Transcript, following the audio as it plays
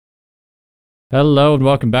Hello and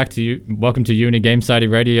welcome to Uni Game Society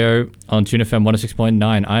Radio on Tune FM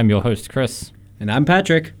 106.9. I'm your host, Chris. And I'm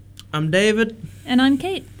Patrick. I'm David. And I'm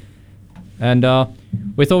Kate. And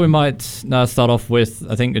we thought we might start off with,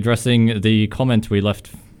 I think, addressing the comment we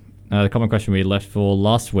left, the comment question we left for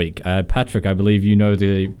last week. Patrick, I believe you know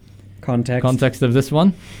the context of this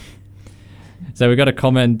one. So we got a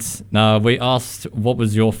comment. We asked, what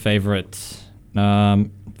was your favorite?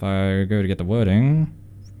 If I go to get the wording,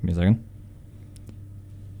 give me a second.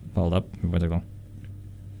 Hold up. Where'd it go?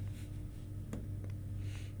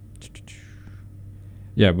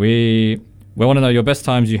 Yeah, we want to know your best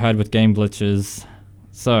times you had with game glitches.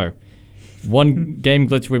 So, one game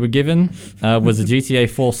glitch we were given was a GTA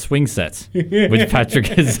 4 swing set, which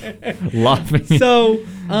Patrick is laughing. So,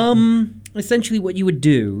 essentially what you would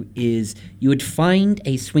do is you would find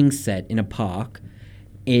a swing set in a park,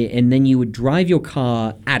 and then you would drive your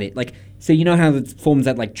car at it. Like, so you know how it forms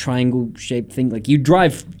that like triangle-shaped thing? Like, you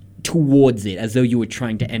drive towards it as though you were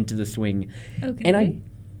trying to enter the swing. Okay.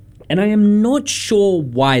 And I am not sure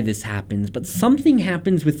why this happens, but something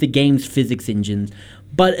happens with the game's physics engines.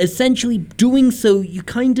 But essentially, doing so, you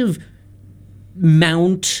kind of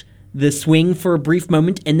mount the swing for a brief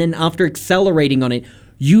moment, and then after accelerating on it,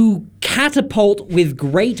 you catapult with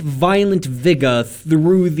great violent vigor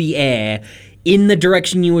through the air in the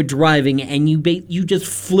direction you were driving, and you just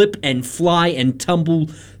flip and fly and tumble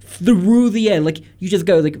through the air. Like, you just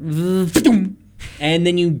go like, and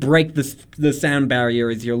then you break the sound barrier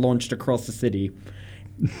as you're launched across the city.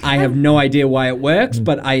 I have no idea why it works,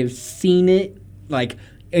 but I have seen it like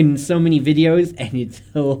in so many videos, and it's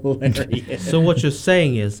hilarious. So what you're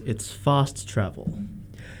saying is it's fast travel.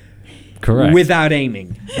 Correct. Without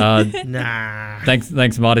aiming. Nah.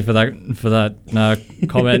 Thanks, Marty, for that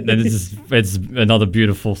comment. And it's another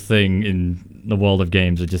beautiful thing in the world of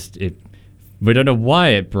games. We don't know why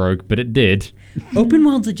it broke, but it did. Open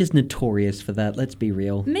worlds are just notorious for that. Let's be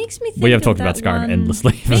real. Makes me think We have of talked that about Skyrim one-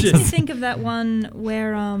 endlessly. Makes me think of that one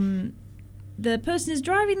where the person is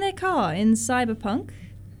driving their car in Cyberpunk,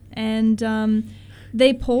 and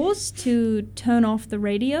they pause to turn off the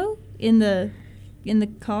radio in the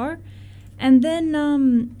car, and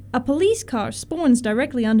then a police car spawns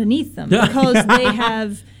directly underneath them because they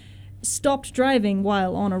have stopped driving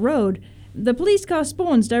while on a road. The police car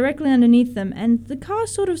spawns directly underneath them, and the car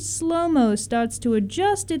sort of slow-mo starts to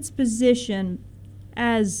adjust its position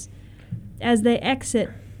as they exit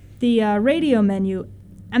the radio menu,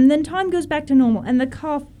 and then time goes back to normal, and the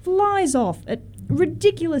car flies off at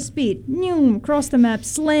ridiculous speed, across the map,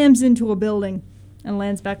 slams into a building, and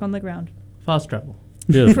lands back on the ground. Fast travel.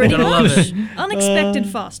 Beautiful. Pretty Gotta love much. it. Unexpected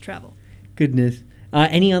fast travel. Goodness.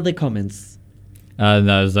 Any other comments? No,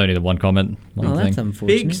 there's only the one comment. One That's thing.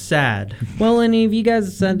 unfortunate. Big sad. Well, any of you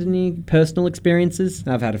guys had any personal experiences?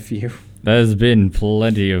 I've had a few. There's been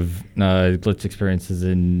plenty of glitch experiences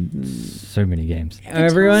in so many games.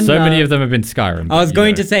 Everyone? So many of them have been Skyrim. I was you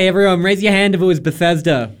going know. to say, everyone, raise your hand if it was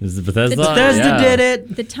Bethesda. Is it Bethesda? Bethesda Yeah. did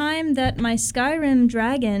it. The time that my Skyrim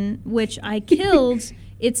dragon, which I killed,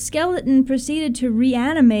 its skeleton proceeded to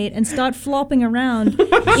reanimate and start flopping around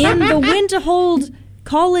in the Winterhold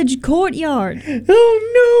College courtyard.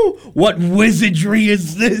 Oh no! What wizardry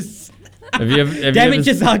is this? Have you ever, Damn it,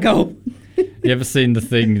 Chisago! you ever seen the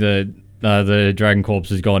thing that the dragon corpse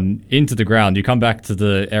has gone into the ground? You come back to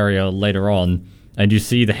the area later on, and you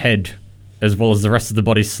see the head, as well as the rest of the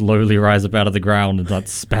body, slowly rise up out of the ground and start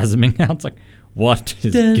spasming out. It's like, what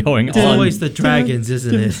is going It's on? always the dragons,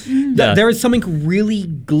 isn't it? Yeah. There is something really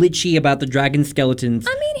glitchy about the dragon skeletons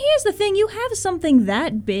I mean, here's the thing. You have something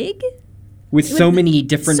that big, with so many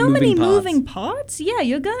different so moving many parts. moving parts, yeah,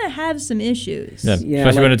 you're going to have some issues. Yeah, Yeah,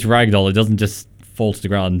 especially like- when it's ragdoll, it doesn't just fall to the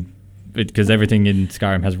ground, because everything in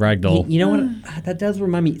Skyrim has ragdoll. You know what? That does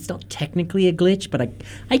remind me. It's not technically a glitch, but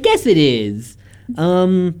I guess it is.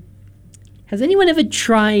 Has anyone ever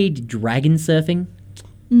tried dragon surfing?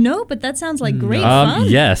 No, but that sounds like great fun.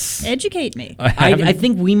 Yes. Educate me. I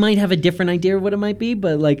think we might have a different idea of what it might be,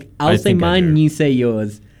 but like I'll I say think I mine do. and you say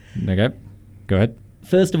yours. Okay, go ahead.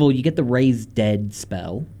 First of all, you get the Raise Dead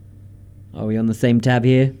spell. Are we on the same tab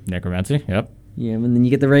here? Necromancy, yep. Yeah, and then you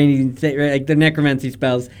get the necromancy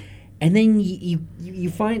spells, and then you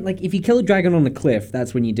find, like, if you kill a dragon on a cliff,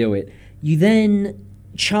 that's when you do it. You then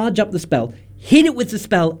charge up the spell, hit it with the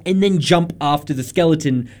spell, and then jump after the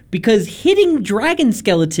skeleton, because hitting dragon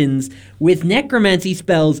skeletons with necromancy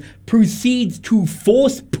spells proceeds to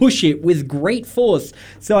force push it with great force.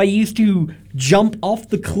 So I used to jump off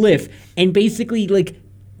the cliff and basically, like,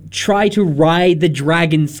 try to ride the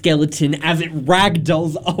dragon skeleton as it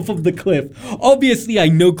ragdolls off of the cliff. Obviously, I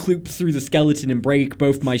no-cloop through the skeleton and break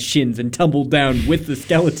both my shins and tumble down with the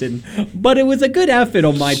skeleton, but it was a good effort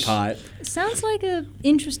on my part. Sounds like a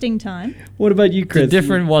interesting time. What about you, Chris? It's a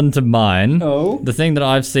different one to mine. Oh? The thing that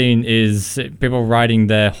I've seen is people riding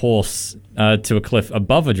their horse to a cliff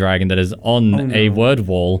above a dragon that is on a word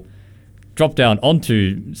wall, drop down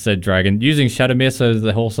onto said dragon, using Shadowmere so that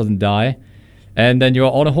the horse doesn't die, and then you're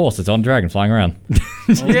on a horse that's on a dragon flying around.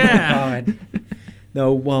 Yeah.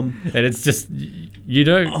 No, and it's just, you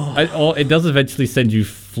don't, or it does eventually send you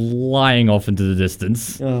flying off into the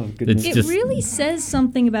distance. Oh, goodness. It really says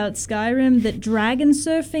something about Skyrim that dragon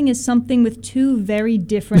surfing is something with two very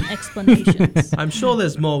different explanations. I'm sure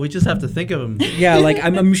there's more. We just have to think of them. Yeah, like,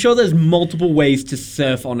 I'm sure there's multiple ways to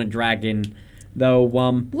surf on a dragon, though,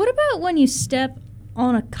 What about when you step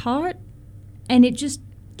on a cart and it just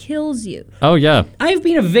kills you? Oh, yeah. I've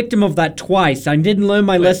been a victim of that twice. I didn't learn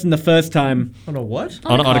my lesson the first time. On a what?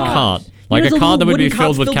 On a cart. Like There's a cart that would wooden be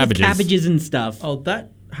carts filled with cabbages. cabbages and stuff. Oh,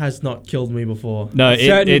 that has not killed me before. No,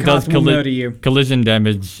 Certain it does carts will murder you. collision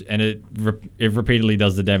damage, and it repeatedly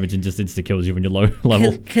does the damage and just insta kills you when you're low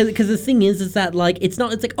level. Because the thing is that, like, it's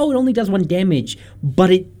like, oh, it only does 1 damage, but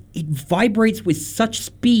it vibrates with such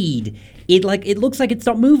speed. It looks like it's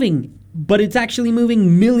not moving, but it's actually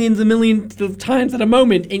moving millions and millions of times at a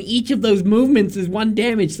moment, and each of those movements is 1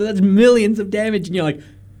 damage, so that's millions of damage, and you're like...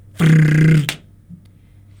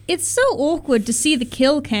 It's so awkward to see the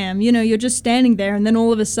kill cam. You know, you're just standing there, and then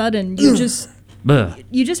all of a sudden, you just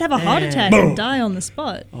have a heart attack and die on the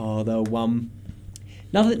spot. Oh, though,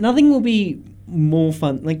 nothing will be more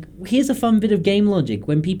fun. Like, here's a fun bit of game logic.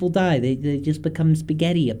 When people die, they just become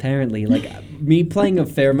spaghetti, apparently. Like, me playing a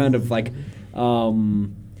fair amount of, like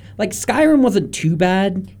Skyrim wasn't too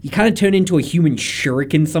bad. You kind of turn into a human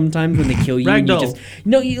shuriken sometimes when they kill you. And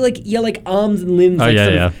you're like arms and limbs,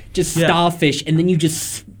 just starfish, and then you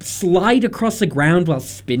just slide across the ground while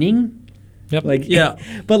spinning. Yep.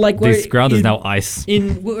 But like, this ground is now ice.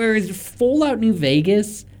 Whereas Fallout New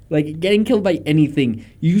Vegas, like, getting killed by anything,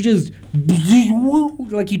 you just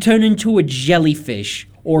like, you turn into a jellyfish.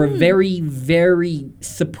 Or a very, very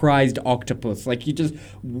surprised octopus. Like, you just...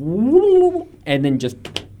 And then just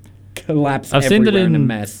collapse everywhere in a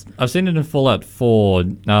mess. I've seen it in Fallout 4.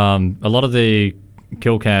 A lot of the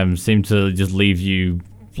kill cams seem to just leave you,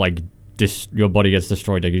 like, your body gets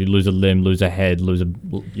destroyed. Like, you lose a limb, lose a head,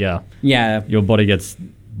 Yeah. Your body gets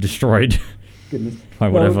destroyed. Goodness. By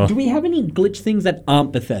whatever. Do we have any glitch things that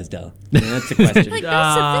aren't Bethesda? Yeah, that's the question. Like,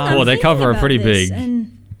 that's the thing. They cover a pretty big...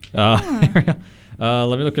 And,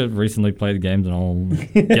 let me look at recently played games and I'll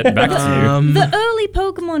get back to you. The early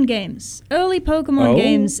Pokemon games.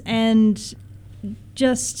 And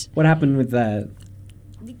just... What happened with that?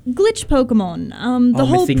 Glitch Pokemon.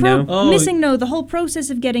 The whole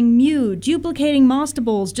process of getting Mew, duplicating Master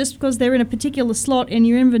Balls just because they're in a particular slot in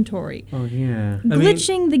your inventory. Oh, yeah.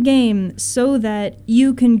 Glitching the game so that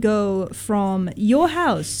you can go from your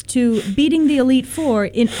house to beating the Elite Four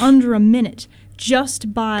in under a minute,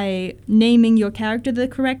 just by naming your character the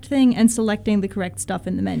correct thing and selecting the correct stuff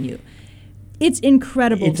in the menu. It's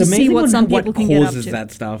incredible to see what some people can get up to. Causes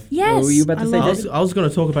that stuff. Yes, were you about to say that? I was going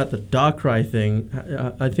to talk about the Darkrai thing.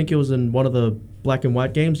 I think it was in one of the Black and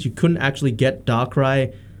White games. You couldn't actually get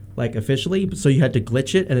Darkrai, like, officially, so you had to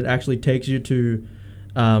glitch it, and it actually takes you to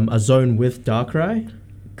a zone with Darkrai.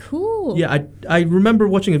 Cool. Yeah, I remember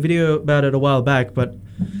watching a video about it a while back, but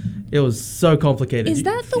it was so complicated. Is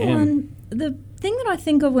that the one... The thing that I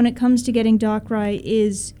think of when it comes to getting Darkrai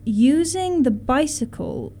is using the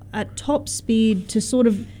bicycle at top speed to sort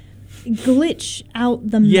of glitch out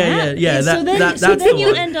the map. Yeah. So then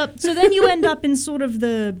you end up in sort of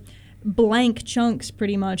the blank chunks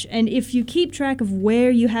pretty much. And if you keep track of where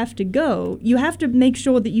you have to go, you have to make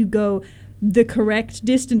sure that you go the correct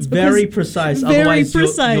distance. Very precise. Otherwise,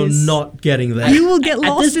 you're not getting there. You will get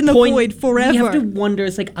lost in the void forever. You have to wonder,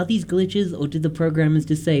 it's like, are these glitches, or did the programmers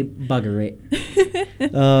just say, bugger it?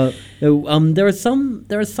 There are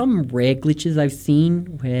some rare glitches I've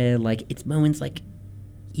seen where, like, it's moments like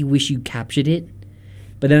you wish you captured it.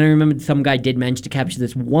 But then I remembered some guy did manage to capture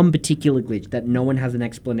this one particular glitch that no one has an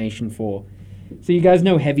explanation for. So you guys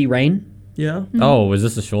know Heavy Rain? Yeah. Mm-hmm. Oh, is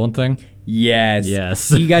this a Sean thing? Yes.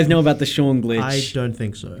 So you guys know about the Sean glitch? I don't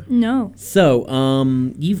think so. No. So,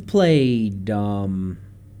 you've played Until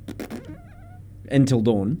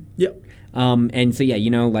Dawn. Yep. And so, yeah, you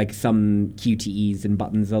know, like some QTEs and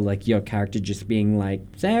buttons are like your character just being like,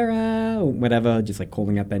 Sarah, or whatever, just like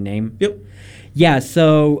calling out their name. Yep. Yeah,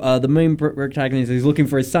 so the main protagonist is looking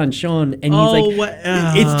for his son, Sean, and he's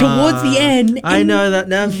it's towards the end. I know that.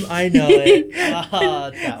 I know it.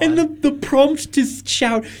 And the prompt to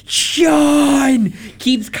shout, Sean,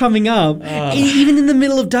 keeps coming up. Even in the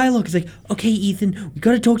middle of dialogue, it's like, okay, Ethan, we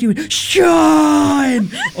gotta talk to you. Sean!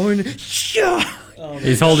 Or, Sean!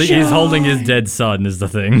 He's holding his dead son is the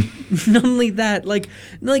thing. Not only that, like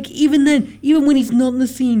even then, even when he's not in the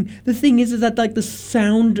scene, the thing is that like the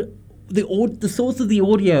sound, the source of the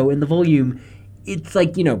audio and the volume, it's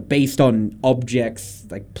like, you know, based on objects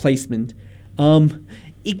like placement.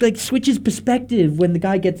 It like switches perspective when the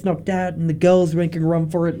guy gets knocked out and the girl's making a run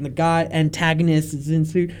for it and the guy antagonist is in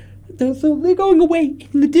suit. So they're going away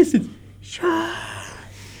in the distance. Shine.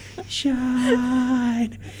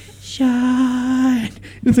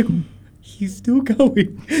 It's like, he's still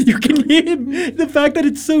going. You can hear him. The fact that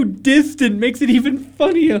it's so distant makes it even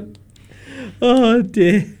funnier. Oh,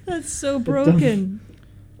 dear. That's so broken.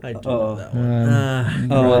 I don't know that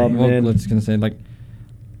one. Man. Let's gonna say, like,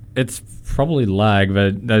 it's probably lag,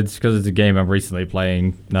 but that's because it's a game I'm recently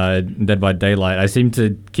playing, Dead by Daylight. I seem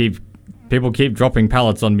to people keep dropping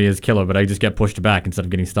pallets on me as killer, but I just get pushed back instead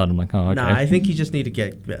of getting stunned. I'm like, oh, okay. Nah, I think you just need to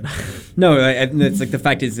get better. No, it's like the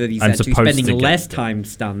fact is that he's I'm actually supposed spending to get less time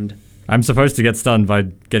stunned. I'm supposed to get stunned by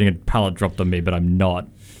getting a pallet dropped on me, but I'm not.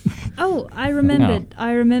 Oh, I remembered.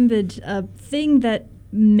 I remembered a thing that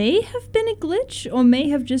may have been a glitch or may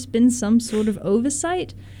have just been some sort of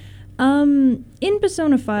oversight. In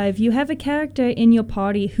Persona 5, you have a character in your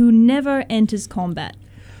party who never enters combat.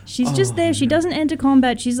 She's just there. She doesn't enter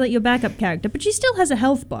combat. She's like your backup character, but she still has a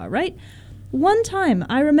health bar, right? One time,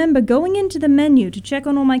 I remember going into the menu to check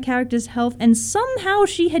on all my characters' health, and somehow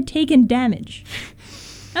she had taken damage.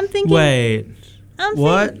 I'm thinking... Wait.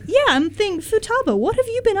 What? I'm thinking, Futaba, what have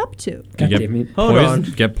you been up to? God damn it. Hold on.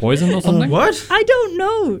 Get poisoned or something? What? I don't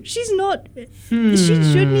know. She's not... She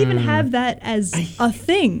shouldn't even have that as a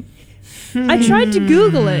thing. I tried to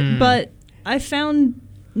Google it, but I found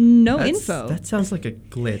no info. That sounds like a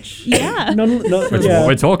glitch. Yeah. Which is what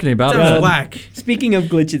we're talking about. Sounds whack. Speaking of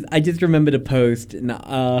glitches, I just remembered a post. You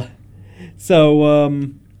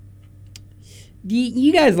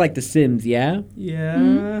guys like The Sims, yeah?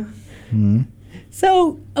 Yeah.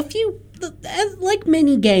 So, like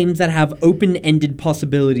many games that have open-ended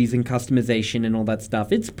possibilities and customization and all that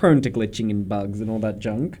stuff, it's prone to glitching and bugs and all that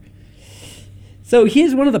junk. So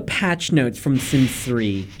here's one of the patch notes from Sims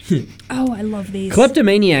 3. Oh, I love these.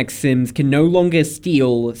 Kleptomaniac Sims can no longer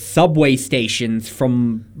steal subway stations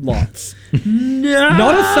from lots.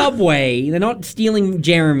 Not a subway. They're not stealing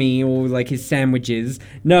Jeremy or like his sandwiches.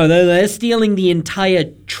 No, they're stealing the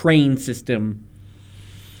entire train system.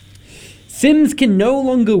 Sims can no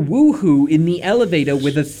longer woohoo in the elevator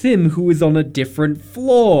with a Sim who is on a different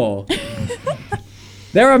floor.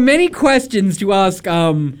 There are many questions to ask,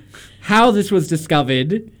 how this was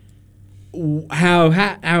discovered, how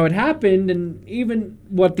it happened, and even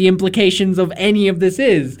what the implications of any of this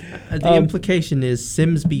is. The implication is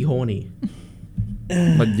Sims be horny.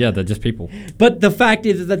 But yeah, they're just people. But the fact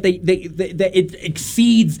is that it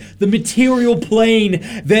exceeds the material plane.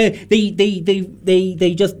 They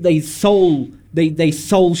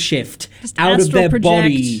soul shift just out of their project.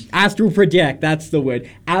 body. Astral project, that's the word.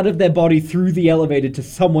 Out of their body through the elevator to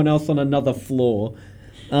someone else on another floor.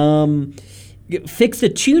 Fix a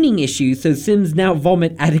tuning issue so Sims now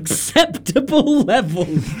vomit at acceptable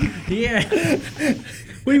levels. Yeah.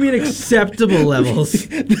 What do you mean acceptable levels?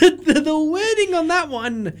 The wording on that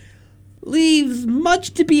one leaves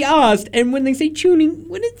much to be asked, and when they say tuning,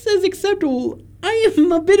 when it says acceptable, I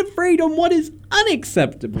am a bit afraid on what is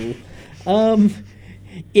unacceptable.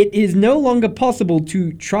 It is no longer possible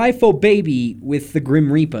to try for baby with the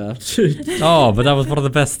Grim Reaper. Oh, but that was one of the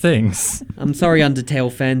best things. I'm sorry,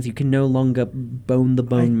 Undertale fans, you can no longer bone the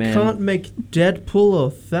bone man. Can't make Deadpool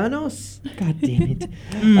or Thanos? God damn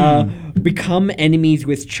it. Become enemies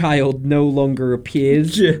with child no longer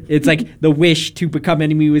appears. It's like the wish to become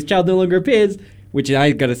enemy with child no longer appears, which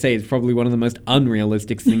I gotta say is probably one of the most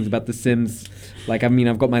unrealistic things about The Sims. Like, I mean,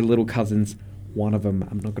 I've got my little cousins. One of them,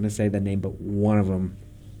 I'm not going to say their name, but one of them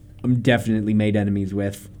I'm definitely made enemies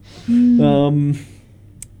with.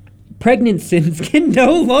 Pregnant Sims can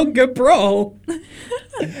no longer brawl.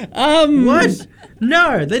 What?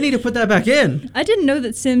 No, they need to put that back in. I didn't know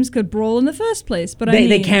that Sims could brawl in the first place, but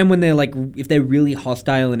They can when they're like, if they're really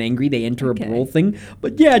hostile and angry, they enter a brawl thing.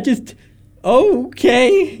 But yeah, just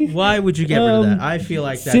Okay. Why would you get rid of that? I feel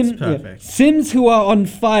like that's perfect. Sims who are on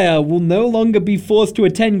fire will no longer be forced to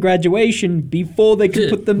attend graduation before they can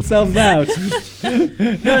put themselves out.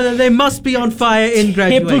 No, they must be on fire in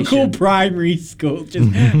graduation. Typical primary school.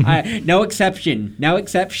 Just no exception. No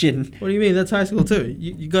exception. What do you mean? That's high school too.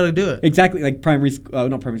 You got to do it. Exactly like primary school.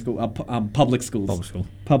 Not primary school. Public schools.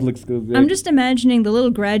 Public schools. Yeah. I'm just imagining the little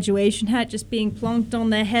graduation hat just being plonked on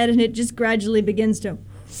their head, and it just gradually begins to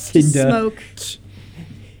smoke.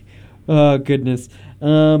 Oh, goodness.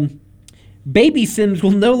 Baby Sims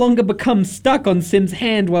will no longer become stuck on Sim's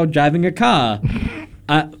hand while driving a car.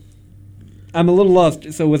 I'm a little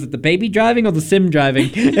lost. So was it the baby driving or the Sim driving?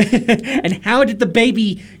 And how did the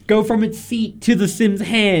baby go from its seat to the Sim's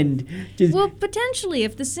hand? Well, potentially,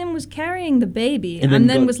 if the Sim was carrying the baby and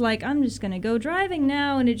then was like, I'm just going to go driving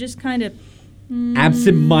now, and it just kind of...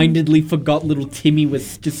 absent-mindedly forgot little Timmy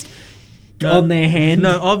was just on their hand.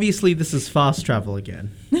 No, obviously this is fast travel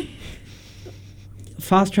again.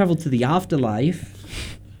 Fast travel to the afterlife.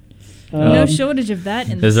 No shortage of that.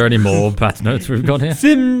 Is there any more patch notes we've got here?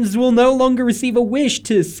 Sims will no longer receive a wish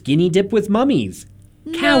to skinny dip with mummies.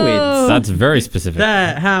 Cowards. That's very specific.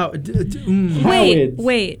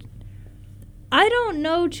 Wait. I don't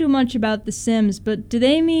know too much about The Sims, but do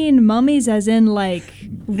they mean mummies as in like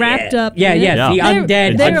wrapped up? Yeah. The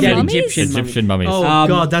undead mummies? Egyptian mummies. Oh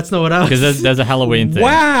God, that's not what I was. Because there's a Halloween thing.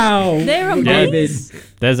 Wow. They're mummies.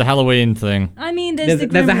 There's a Halloween thing. I mean, there's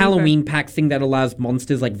a Halloween pack thing that allows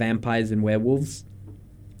monsters like vampires and werewolves.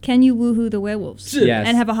 Can you woohoo the werewolves? Yes.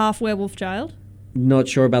 And have a half werewolf child? Not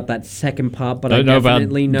sure about that second part, but don't I know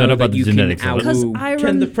definitely know about that the you can genetics of it.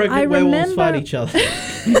 Can the pregnant werewolves fight each other?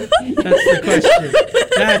 That's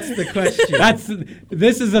the question.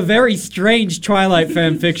 This is a very strange Twilight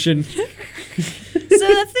fan fiction. So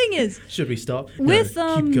the thing is, should we stop? With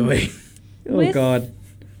keep going. Oh God.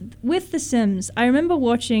 With The Sims, I remember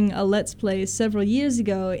watching a Let's Play several years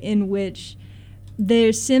ago in which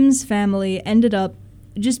their Sims family ended up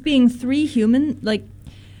just being three human, like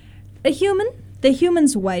a human, the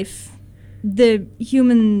human's wife, the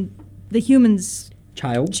human's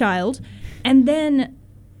child, and then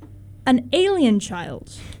an alien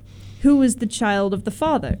child who was the child of the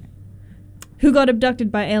father, who got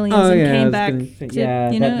abducted by aliens and came back to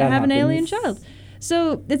have an alien child.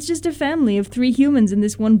 So it's just a family of three humans and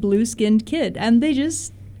this one blue-skinned kid, and they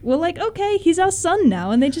just were like, okay, he's our son now,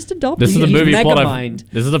 and they just adopted him. This is a movie plot.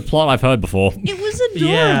 This is a plot I've heard before. It was adorable.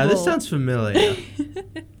 Yeah, this sounds familiar.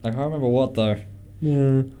 I can't remember what though.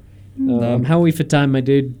 Yeah. How are we for time, my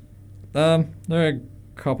dude? There are a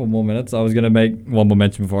couple more minutes. I was going to make one more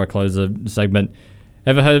mention before I close the segment.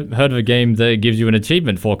 Ever heard of a game that gives you an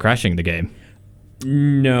achievement for crashing the game?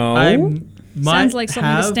 No. Sounds like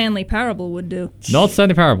something the Stanley Parable would do. Not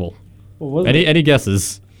Stanley Parable. Any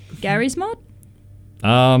guesses? Gary's Mod?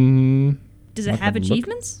 Does it have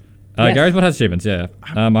achievements? Yes. Gary's Mod has achievements, yeah.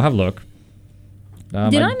 I'll have a look.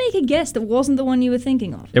 Did I make a guess that wasn't the one you were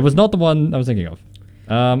thinking of? It was not the one I was thinking of.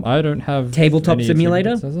 I don't have Tabletop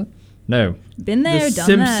Simulator? Is it? No. Been there, the done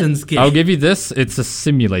Simpsons that. game. I'll give you this. It's a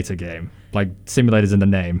simulator game. Like, simulators in the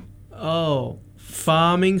name. Oh,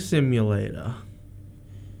 Farming Simulator.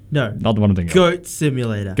 No. Not the one I'm thinking of. Goat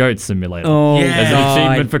Simulator. Goat Simulator. Oh, yeah. There's an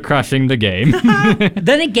achievement for crashing the game.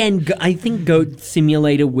 Then again, I think Goat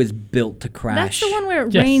Simulator was built to crash. That's the one where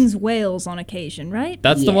it Yes. rains whales on occasion, right?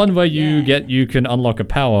 That's the one where you can unlock a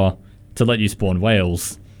power to let you spawn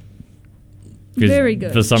whales. 'Cause Very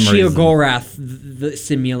good. For some reason. Sheogorath, the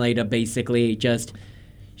simulator, basically just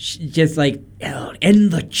like, and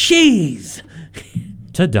the cheese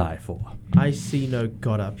To die for. I see no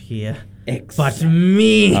God up here. But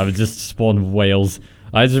me. I would just spawn whales.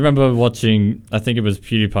 I just remember watching, I think it was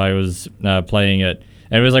PewDiePie was playing it,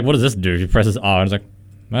 and it was like, what does this do? He presses R, and it's like,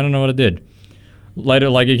 I don't know what it did. Later,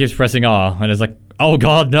 like, he keeps pressing R, and it's like, oh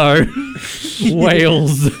God, no.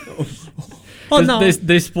 Whales. Oh no!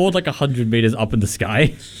 They spawned like 100 meters up in the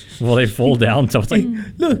sky while they fall down. So it's like,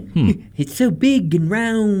 Look, it's so big and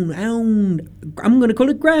round. I'm gonna call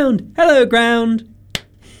it ground. Hello, ground.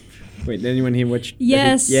 Wait, did anyone hear what?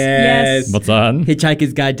 Yes. what's that?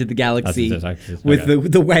 Hitchhiker's Guide to the Galaxy That's with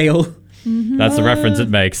the whale. That's the reference it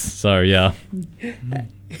makes. So yeah,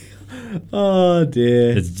 Oh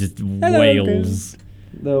dear. it's just whales.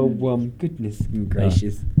 Oh, goodness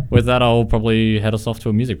gracious. With that, I'll probably head us off to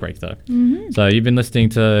a music break, though. So you've been listening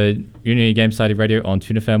to Unity Game Society Radio on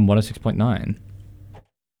Tune FM 106.9.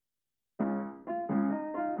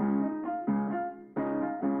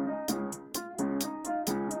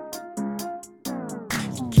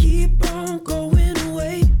 Keep on going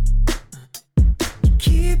away.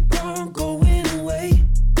 Keep on going away.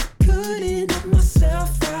 Couldn't help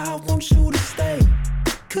myself. I want you to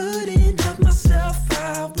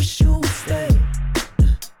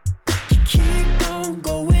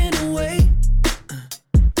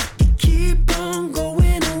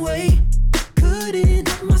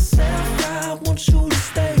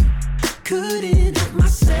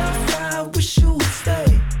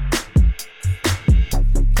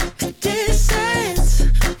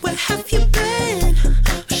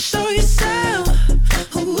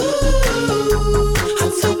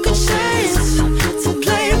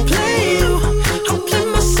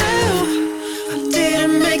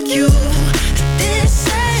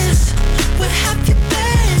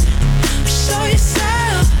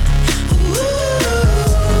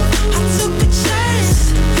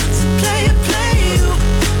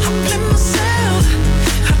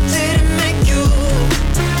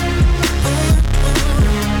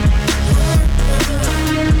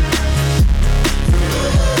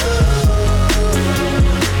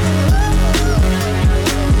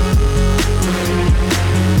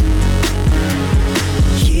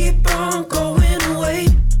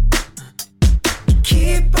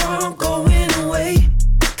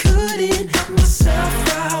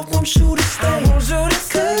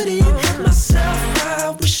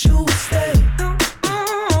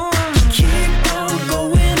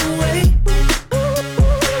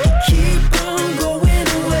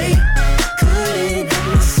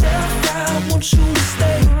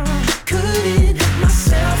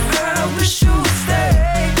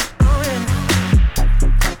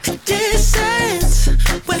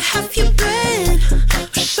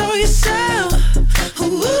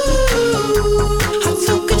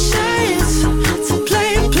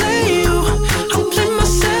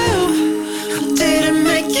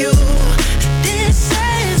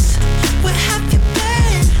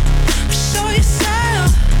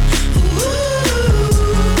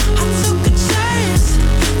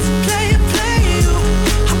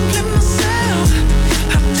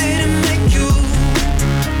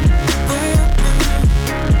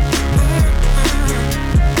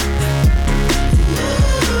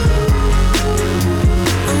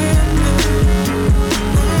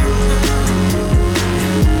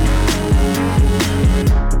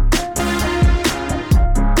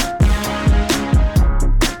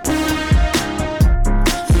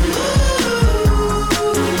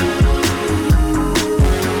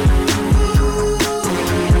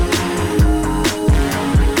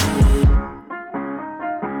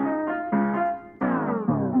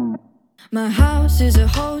My house is a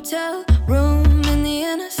hotel room in the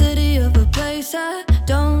inner city of a place I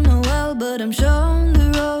don't know well, but I'm shown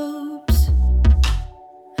the ropes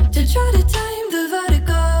to try to tame the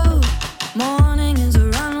vertigo. Morning is a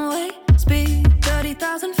runway, speed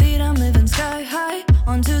 30,000 feet, I'm living sky high,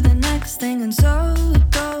 on to the next thing, and so it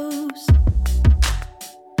goes.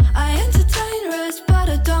 I entertain rest, but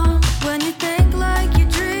I don't. When you think like you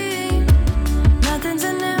dream, nothing's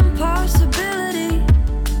an impossibility.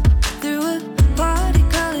 Through a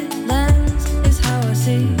party-colored lens is how I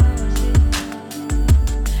see,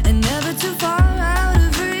 and never too far out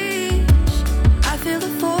of reach. I feel the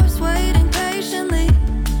force waiting patiently,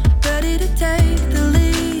 ready to take the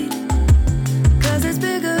lead, 'cause it's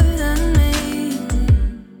bigger than me.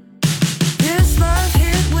 This love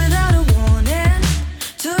hit without a warning,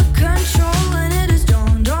 took control, and it has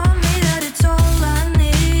dawned on me that it's all I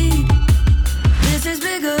need. This is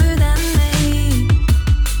bigger than me.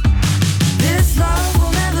 This love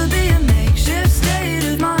will never be a makeshift state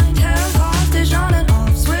of mind, held hostage, not an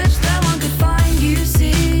off switch that one could find, you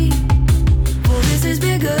see. For this is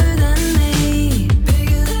bigger than me.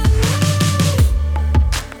 Bigger than me.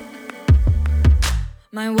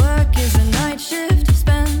 My work is a night shift,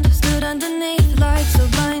 stood underneath lights so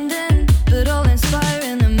blinding, but all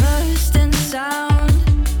inspiring, immersed in sound.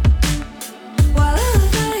 While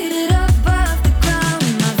elevated above the ground,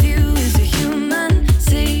 my view is a human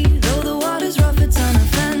sea. Though the water's rough, it's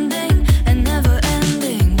unoffending and never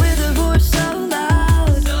ending, with a voice so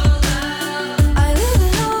loud. I live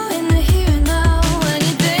in awe in the here and now. When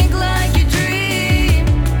you think like you dream,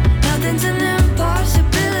 nothing's an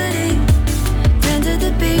impossibility. Tend to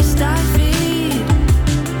the beast I feed,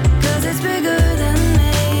 'cause it's bigger than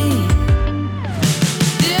me.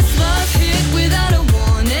 This love hit without a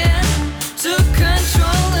warning, took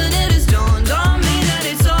control, and it has dawned on me that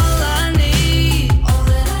it's all I need.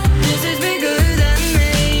 This is bigger than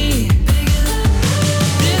me.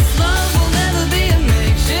 This love will never be a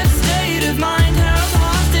makeshift state of mind, held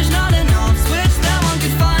hostage, not an off switch that one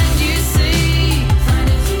could find, you see.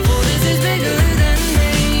 For this is bigger than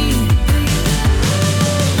me.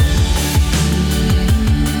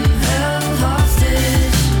 Held hostage.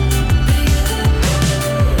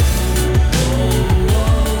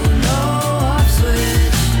 No off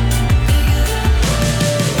switch.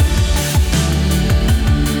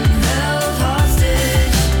 Held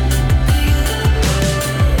hostage.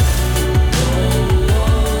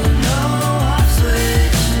 No off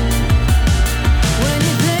switch. When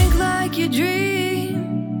you think like you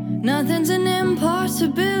dream, nothing's an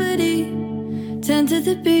impossibility. Tend to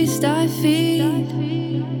the beast I feed.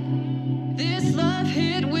 This love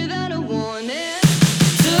hit without a warning,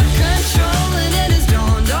 took control, and it has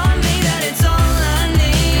dawned on me that it's all I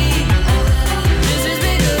need. This is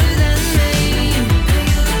bigger than me.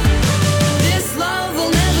 This love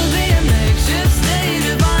will never be a makeshift state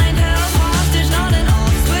of mind, held hostage, not an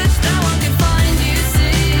off switch that one can find, you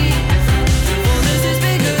see. For this is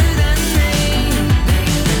bigger than me.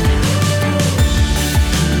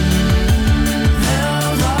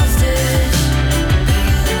 Held hostage.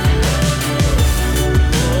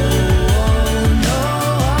 No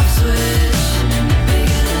off switch.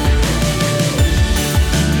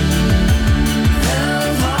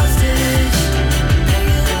 Held hostage.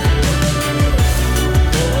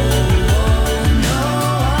 No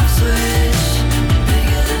off switch.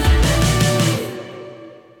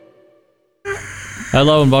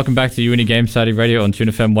 Hello and welcome back to Uni Game Society Radio on Tune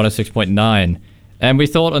FM 106.9. And we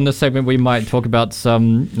thought on this segment we might talk about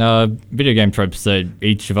some video game tropes that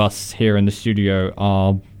each of us here in the studio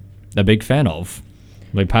are a big fan of.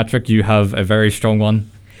 Like Patrick, you have a very strong one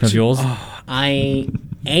of yours.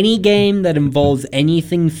 Any game that involves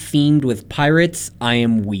anything themed with pirates, I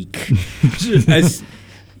am weak.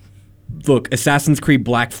 Look, Assassin's Creed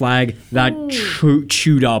Black Flag, that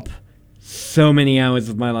chewed up so many hours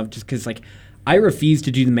of my life just because, like, I refused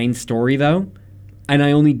to do the main story, though. And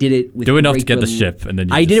I only did it with Do enough to get the ship, and then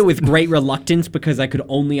you I did it with great reluctance because I could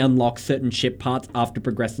only unlock certain ship parts after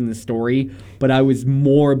progressing the story. But I was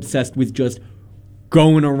more obsessed with just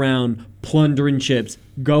going around, plundering ships,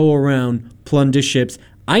 go around, plunder ships.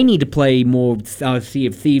 I need to play more Sea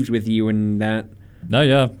of Thieves with you and that. No,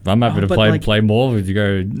 yeah, I'm happy to but, play like- play more. Would you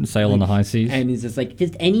go sail on the high seas? And it's just like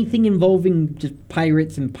just anything involving just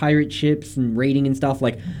pirates and pirate ships and raiding and stuff.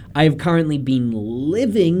 Like I have currently been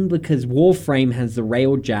living because Warframe has the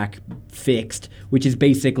Railjack fixed, which is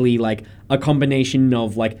basically like a combination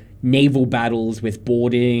of like naval battles with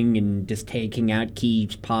boarding and just taking out key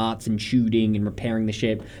parts and shooting and repairing the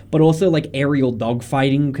ship, but also like aerial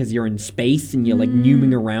dogfighting because you're in space and you're like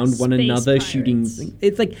nooming around one Space another pirates. shooting.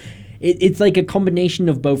 It's like it's like a combination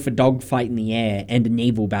of both a dogfight in the air and a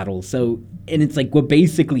naval battle. So, and it's like we're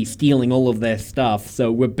basically stealing all of their stuff.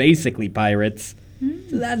 So we're basically pirates.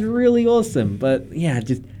 So that's really awesome. But yeah,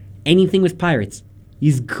 just anything with pirates.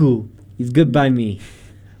 He's cool. He's good by me.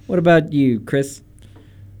 What about you, Chris?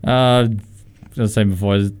 As I was saying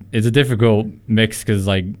before, it's a difficult mix because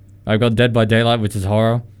like I've got Dead by Daylight, which is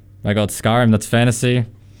horror. I got Skyrim, that's fantasy.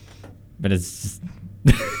 But it's just...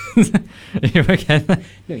 You again?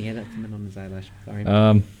 No, yeah, that's the man on his eyelash. Sorry.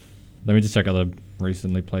 Let me just check other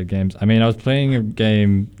recently played games. I mean, I was playing a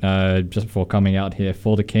game just before coming out here,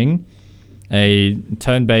 For the King, a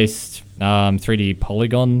turn-based 3D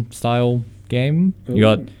polygon style game.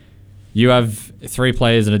 Ooh. You have 3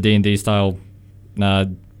 players in a D&D style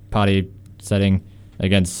party setting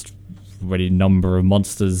against a number of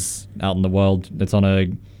monsters out in the world. It's on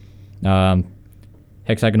a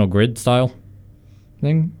hexagonal grid style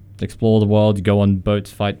thing. Explore the world, you go on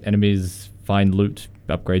boats, fight enemies, find loot,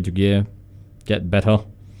 upgrade your gear, get better.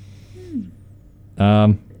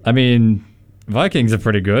 I mean, Vikings are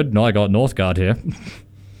pretty good. No, I got Northgard here.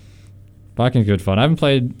 Vikings are good fun. I haven't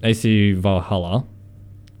played AC Valhalla,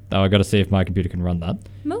 though I got to see if my computer can run that.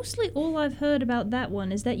 Mostly all I've heard about that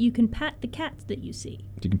one is that you can pat the cats that you see.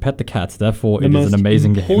 You can pet the cats, therefore The it is an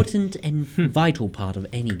amazing game. important and vital part of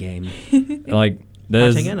any game. Like,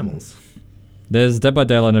 there's Patting animals. There's Dead by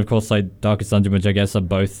Daylight and, of course, like Darkest Dungeon, which I guess are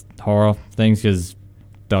both horror things, because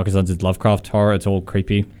Darkest Dungeon is Lovecraft horror. It's all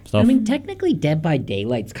creepy stuff. I mean, technically, Dead by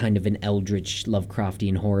Daylight's kind of an eldritch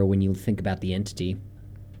Lovecraftian horror when you think about the entity.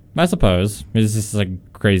 I suppose. It's just like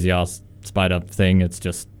crazy-ass spider thing. It's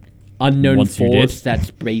just... Unknown once you did. force that's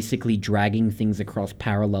basically dragging things across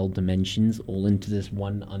parallel dimensions all into this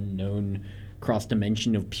one unknown cross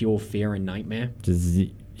dimension of pure fear and nightmare.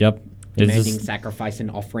 Yep. It's Demanding just, sacrifice and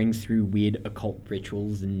offerings through weird occult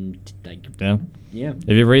rituals and like yeah. If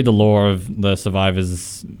you read the lore of the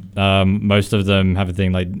survivors, most of them have a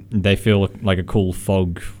thing like they feel like a cool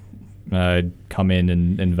fog come in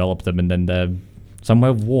and envelop them, and then they're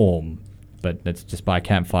somewhere warm, but it's just by a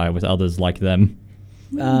campfire with others like them.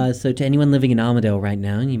 So to anyone living in Armadale right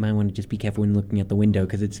now, you might want to just be careful when looking out the window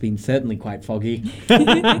because it's been certainly quite foggy.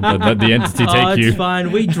 Let the entity take you. It's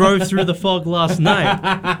fine. We drove through the fog last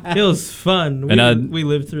night. It was fun. We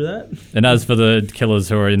lived through that. And as for the killers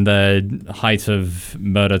who are in their height of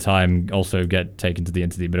murder time, also get taken to the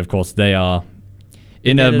entity. But of course, they are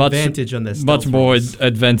in a much more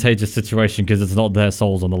advantageous situation because it's not their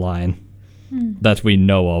souls on the line that we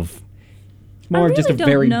know of. More I of just a really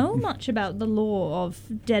very don't know much about the lore of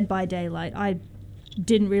Dead by Daylight. I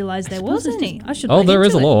didn't realize there was any. I should. Oh, there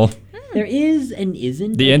is a lore. There is and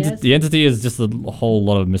isn't. The entity is just a whole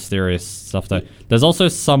lot of mysterious stuff though. There's also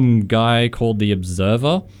some guy called the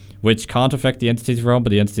Observer, which can't affect the entity's realm,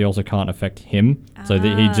 but the entity also can't affect him. So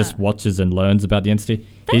that he just watches and learns about the entity.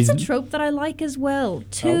 That's a trope that I like as well.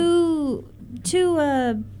 Two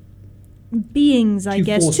beings, I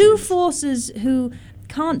guess. Forces. Two forces who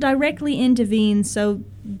can't directly intervene, so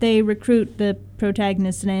they recruit the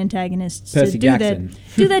protagonists and antagonists Percy to Jackson.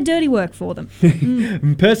 do their dirty work for them.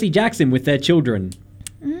 Percy Jackson with their children.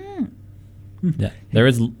 Yeah, there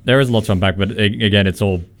is a lot to unpack, but again, it's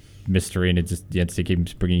all mystery, and the entity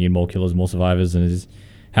keeps bringing in more killers, more survivors, and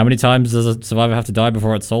how many times does a survivor have to die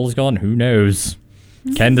before its soul is gone? Who knows?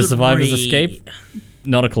 Can the survivors escape?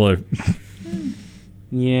 Not a clue.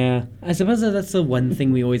 Yeah, I suppose that's the one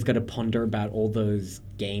thing we always got to ponder about all those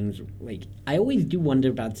games. Like, I always do wonder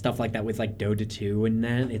about stuff like that with like Dota 2 and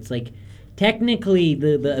that. It's like, technically,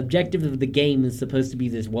 the objective of the game is supposed to be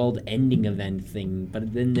this world-ending event thing,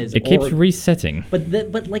 but then there's it keeps resetting. But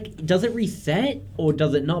like, does it reset or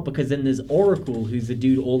does it not? Because then there's Oracle, who's a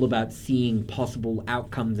dude all about seeing possible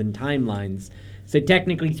outcomes and timelines. So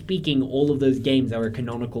technically speaking, all of those games are a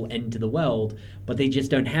canonical end to the world, but they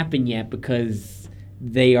just don't happen yet because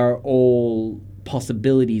they are all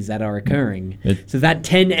possibilities that are occurring. So that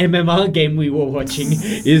 10 MMR game we were watching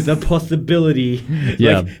is a possibility.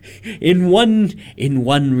 Yeah. Like, in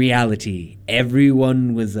one reality,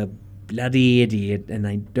 everyone was a bloody idiot, and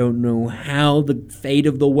I don't know how the fate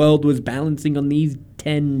of the world was balancing on these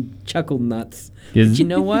 10 chuckle nuts. But you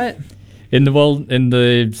know what? In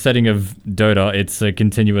the setting of Dota, it's a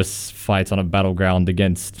continuous fight on a battleground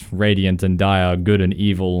against Radiant and Dire, good and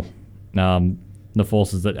evil. The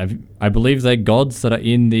forces that I believe they're gods that are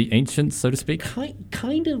in the ancients, so to speak.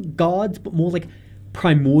 Kind of gods, but more like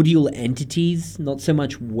primordial entities, not so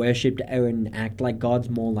much worshipped and act like gods,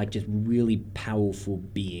 more like just really powerful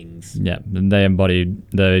beings. Yeah, and they embody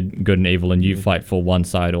the good and evil, and you fight for one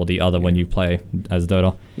side or the other when you play as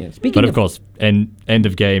Dota. Yeah, speaking But of course, end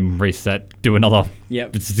of game, reset, do another.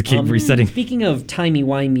 Yep. It's to keep resetting. Speaking of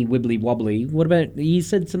timey-wimey, wibbly-wobbly, what about, you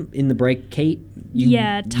said some in the break, Kate?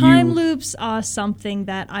 Time loops are something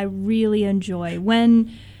that I really enjoy.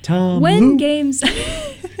 When loop. games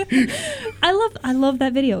I love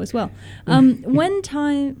that video as well.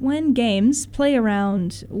 When games play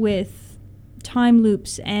around with time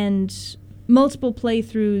loops and multiple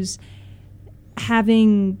playthroughs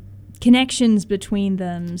having connections between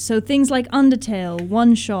them, so things like Undertale,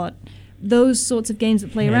 One Shot, those sorts of games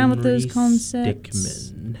that play around with those concepts.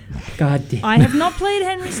 Stickmin. God damn. I have not played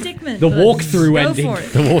Henry Stickmin. The but walkthrough go ending. for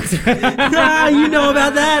it. The walkthrough. You know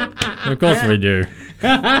about that? Of course we do.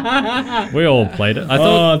 We all played it. I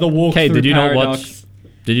thought. the walkthrough Kate, did you not paradox. watch?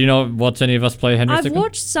 Did you not watch any of us play Henry I've Stickmin?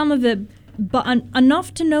 watched some of it, but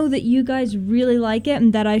enough to know that you guys really like it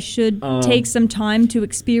and that I should take some time to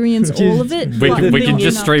experience all of it. We but can not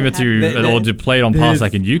just enough stream to it to you, have- or to play it on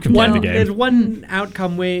Parsec, and you can play the There's game. one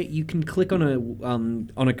outcome where you can click on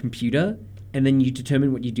a computer, and then you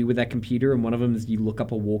determine what you do with that computer, and one of them is you look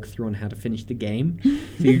up a walkthrough on how to finish the game.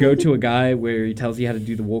 So you go to a guy where he tells you how to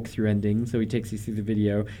do the walkthrough ending, so he takes you through the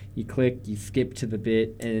video, you click, you skip to the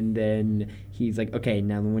bit, and then he's like, okay,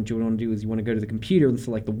 now what you want to do is you want to go to the computer and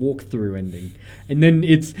select the walkthrough ending. And then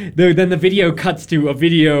then the video cuts to a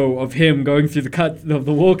video of him going through the cut of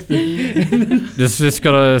the walkthrough. Just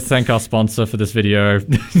gotta thank our sponsor for this video.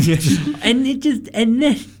 and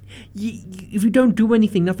then if you don't do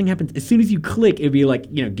anything, nothing happens. As soon as you click, it'll be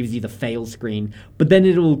like, gives you the fail screen. But then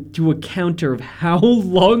it'll do a counter of how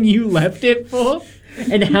long you left it for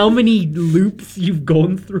and how many loops you've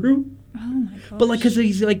gone through. Oh my gosh. But because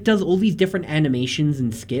he's does all these different animations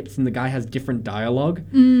and skips, and the guy has different dialogue,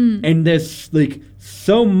 and there's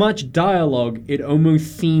so much dialogue, it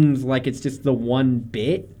almost seems like it's just the one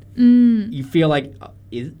bit. You feel like,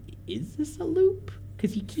 is this a loop?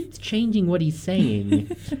 Because he keeps changing what he's saying.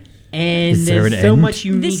 And Is there there's an so end? much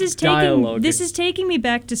unique This is dialogue. taking me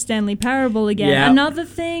back to Stanley Parable again. Yeah. Another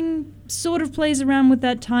thing sort of plays around with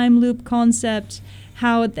that time loop concept.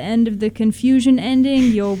 How at the end of the confusion ending,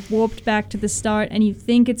 you're warped back to the start, and you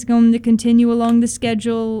think it's going to continue along the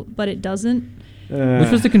schedule, but it doesn't. Which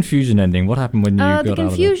was the confusion ending? What happened when you got The out of it?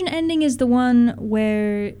 confusion ending is the one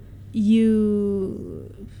where you.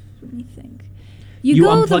 Let me think. You go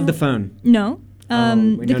unplug the phone. No.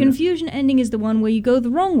 wait, The no. confusion ending is the one where you go the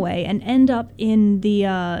wrong way and end up in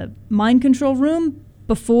the mind control room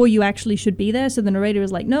before you actually should be there. So the narrator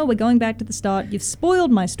is like, no, we're going back to the start. You've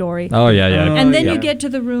spoiled my story. Oh yeah. And then yeah. you get to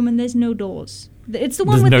the room and there's no doors. It's the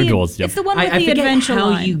one There's with no the doors, yep. It's the one with I the forget adventure how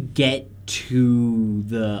line. you get to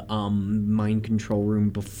the mind control room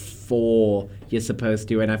before you're supposed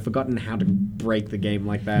to, and I've forgotten how to break the game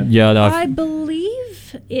like that. Yeah. No, I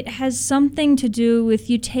believe it has something to do with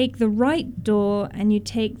you take the right door and you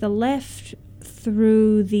take the left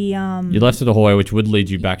through the you left to the hallway, which would lead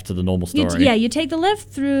you back to the normal story. you take the left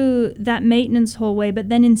through that maintenance hallway, but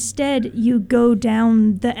then instead you go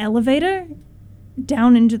down the elevator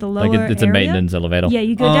down into the lower Like it's a area. maintenance elevator. Yeah,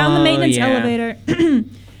 you go down the Oh, maintenance yeah. elevator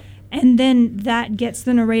and then that gets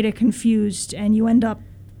the narrator confused and you end up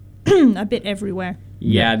a bit everywhere.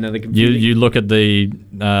 Yeah, no, the You computer. you look at the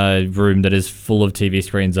room that is full of TV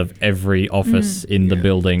screens of every office in the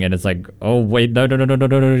building, and it's like, oh wait, no, you're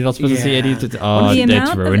not supposed to see any. Yeah. Oh, The it's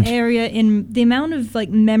amount ruined. of area the amount of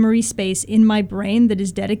memory space in my brain that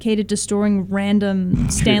is dedicated to storing random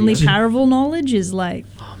Stanley Parable knowledge is like,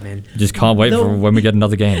 oh man, Just can't wait for when we get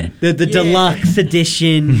another game. the deluxe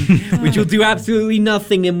edition, which will do absolutely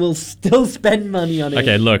nothing, and we'll still spend money on it.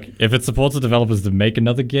 Okay, look, if it supports the developers to make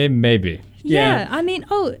another game, maybe. Yeah. I mean,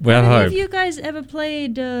 We have have hope. you guys ever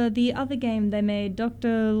played the other game they made,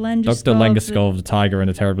 Dr. Langeskov? Dr. Langeskov, the Tiger, and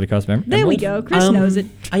a Terribly Cursed Memory. There we go. Chris knows it.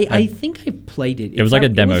 I think I played it. It was like a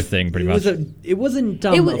demo thing, pretty much. It wasn't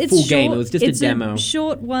a It's full game. short- It was just a it's demo.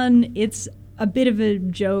 short one. It's a bit of a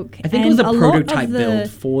joke. I think and it was a lot of prototype the- build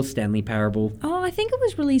for Stanley Parable. Oh, I think it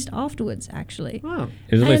was released afterwards, actually. Wow.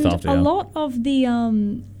 It was at least And after, a yeah. lot of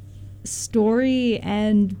the story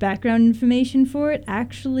and background information for it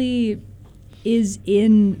actually is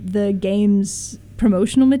in the game's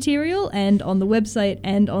promotional material and on the website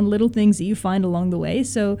and on little things that you find along the way.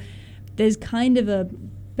 So there's kind of a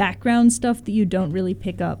background stuff that you don't really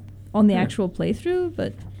pick up on the actual playthrough,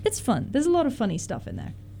 but it's fun. There's a lot of funny stuff in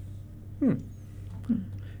there.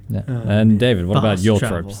 Yeah. And David, what about Fast your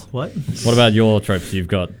travel. tropes? What? What about your tropes you've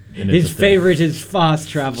got? In His Interstellar? favorite is fast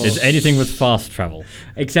travel. Is anything with fast travel.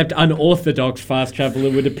 Except unorthodox fast travel,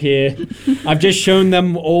 it would appear. I've just shown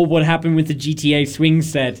them all what happened with the GTA swing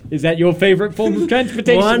set. Is that your favorite form of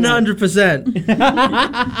transportation? 100%.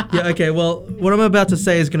 Yeah, okay, well, what I'm about to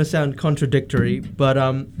say is going to sound contradictory, but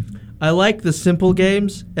I like the simple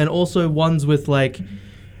games and also ones with, like,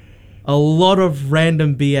 a lot of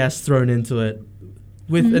random BS thrown into it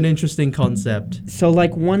with an interesting concept. So,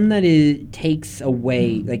 like, one that takes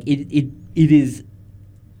away, like, it is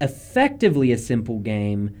effectively a simple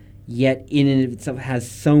game, yet in and of itself has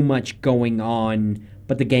so much going on,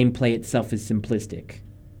 but the gameplay itself is simplistic.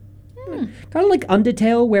 Kind of like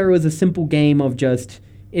Undertale, where it was a simple game of just,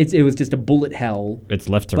 it was just a bullet hell. It's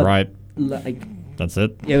left to But, right. Like, That's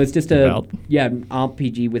it. it was just About. an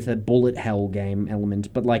RPG with a bullet hell game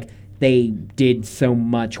element, but like they did so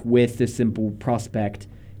much with the simple prospect.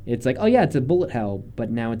 It's like, oh yeah, it's a bullet hell, but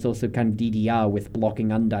now it's also kind of DDR with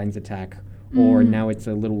blocking Undyne's attack, or now it's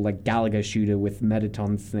a little like Galaga shooter with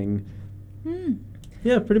Metaton's thing.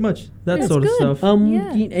 Yeah, pretty much. That That's sort of good. stuff.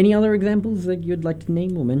 Yeah. Any other examples that you'd like to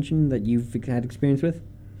name or mention that you've had experience with?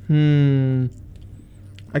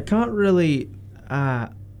 I can't really. I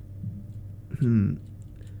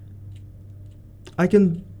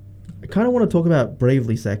kind of want to talk about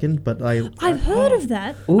Bravely Second, but I've heard of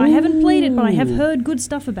that. I haven't played it, but I have heard good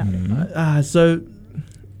stuff about it.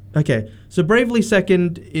 So Bravely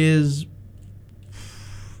Second is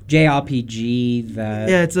JRPG that...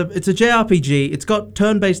 yeah, it's a JRPG. It's got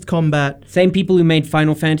turn-based combat. Same people who made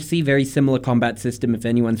Final Fantasy, very similar combat system if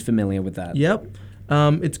anyone's familiar with that. Yep.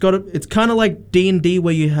 It's kind of like D&D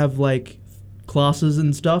where you have like classes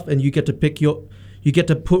and stuff, and you get to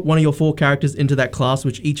put one of your 4 characters into that class,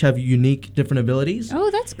 which each have unique different abilities. Oh,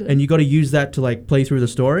 that's good. And you got to use that to like play through the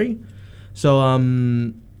story. So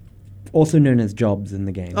Also known as jobs in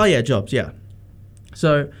the game. oh yeah, jobs, yeah.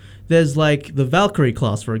 So there's like the Valkyrie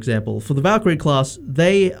class, for example. For the Valkyrie class,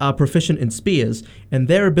 they are proficient in spears, and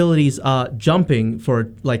their abilities are jumping for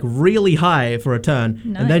like really high for a turn,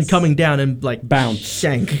 and then Nice. coming down and like Bounce.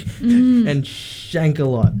 shank, and shank a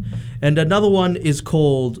lot. And another one is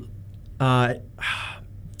called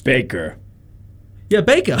Baker. yeah,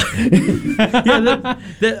 Baker. Yeah,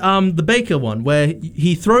 the Baker one, where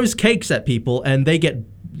he throws cakes at people and they get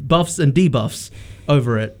buffs and debuffs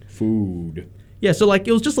over it. Food. Yeah, so like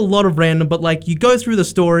it was just a lot of random, but like you go through the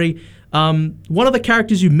story. One of the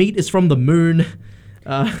characters you meet is from the moon.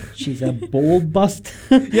 She's a ball bust.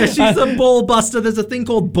 Yeah, she's a ball buster. There's a thing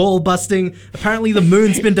called ball busting. Apparently, the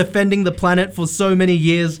moon's been defending the planet for so many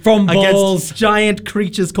years From against balls. giant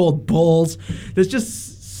creatures called balls. There's just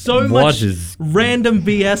so What much is- random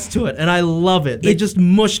BS to it, and I love it. They just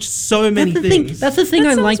mushed so many That's the thing. things. That's the thing That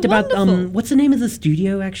I sounds liked about wonderful. what's the name of the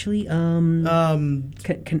studio actually? Um,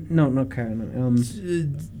 No, not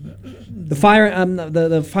Karen. The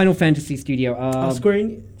the Final Fantasy studio. Square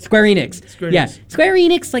Enix. Square Yeah, Enix. Square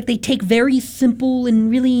Enix. Like they take very simple and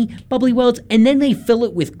really bubbly worlds, and then they fill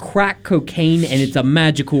it with crack cocaine, and it's a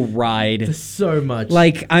magical ride. There's so much.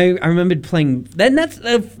 Like I remembered playing. Then that's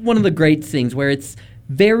one of the great things where it's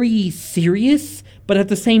very serious, but at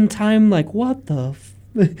the same time, like what the,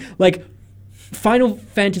 like Final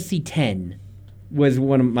Fantasy X was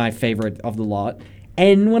one of my favorite of the lot,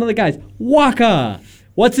 and one of the guys, Waka,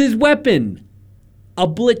 what's his weapon? A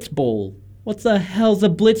blitzball. What the hell's a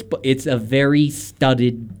blitzball? It's a very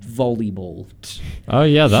studded volleyball. Oh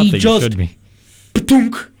yeah, that He thing just- should be.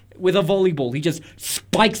 Ba-dunk! With a volleyball, he just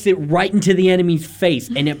spikes it right into the enemy's face,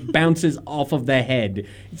 and it bounces off of their head.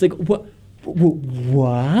 It's like what?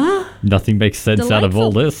 What? Nothing makes sense out of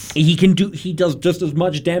all Delightful. this. He does just as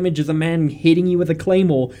much damage as a man hitting you with a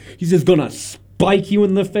claymore. He's just gonna spike you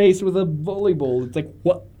in the face with a volleyball. It's like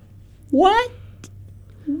what? What?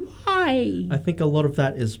 Why? I think a lot of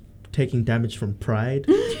that is taking damage from pride.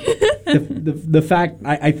 The fact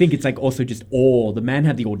I think it's like also just awe. The man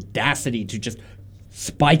had the audacity to just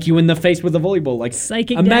spike you in the face with a volleyball. Like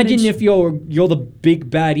Psychic imagine damage. if you're the big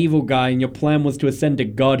bad evil guy and your plan was to ascend to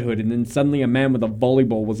godhood, and then suddenly a man with a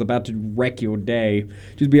volleyball was about to wreck your day.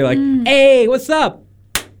 Just be like, hey, what's up?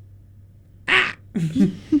 Ah!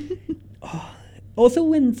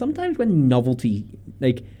 Also, sometimes when novelty,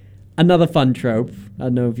 like another fun trope. I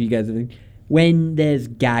don't know if you guys are when there's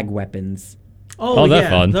gag weapons. Oh, they're yeah,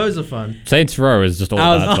 fun. those are fun. Saints Row is just all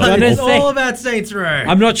I was that. gonna but It's say- all about Saints Row.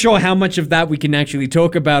 I'm not sure how much of that we can actually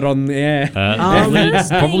talk about on the air.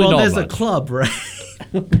 probably well, not there's a much. club, right?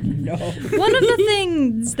 One of the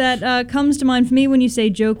things that comes to mind for me when you say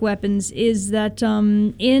joke weapons is that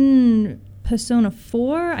in Persona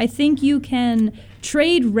 4. I think you can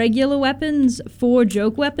trade regular weapons for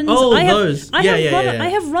joke weapons. Oh, I have, those. I Yeah, have yeah, run, yeah. I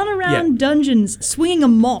have run around Yeah. dungeons swinging a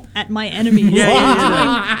mop at my enemies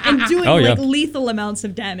and doing Oh, yeah. like lethal amounts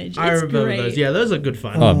of damage. I It's remember great. those. Yeah, those are good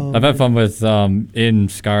fun. Oh, I've had fun with in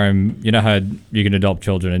Skyrim. You know how you can adopt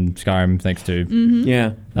children in Skyrim thanks to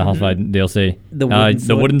Yeah. the Half-Life DLC. The wooden the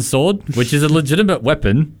sword. wooden sword, which is a legitimate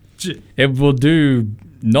weapon. It will do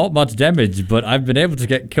not much damage, but I've been able to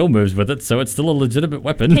get kill moves with it, so it's still a legitimate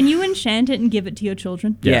weapon. Can you enchant it and give it to your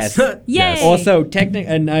children? Yes. Yes. Yay! Also,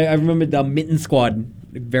 and I remember the Mitten Squad,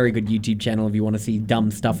 a very good YouTube channel if you want to see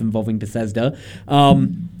dumb stuff involving Bethesda.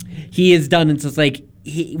 He has done, it's just like,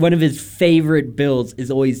 one of his favorite builds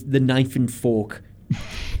is always the knife and fork.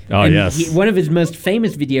 Oh, And yes. one of his most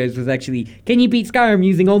famous videos was actually, can you beat Skyrim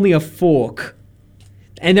using only a fork?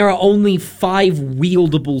 And there are only 5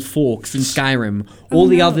 wieldable forks in Skyrim. All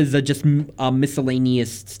the no. others are just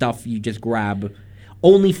miscellaneous stuff you just grab.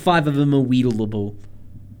 Only 5 of them are wieldable.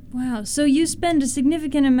 Wow, so you spend a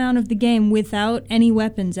significant amount of the game without any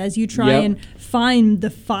weapons as you try Yep. and find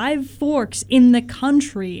the 5 forks in the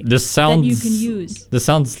country This sounds. that you can use. This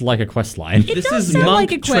sounds like a quest line. It This does is sound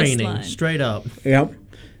monk like a quest training, line. straight up. Yep.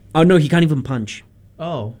 Oh no, he can't even punch.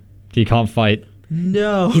 Oh He can't fight.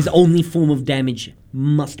 no! His only form of damage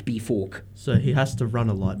must be fork. So he has to run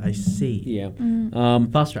a lot. I see. Yeah.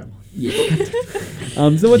 Fast travel.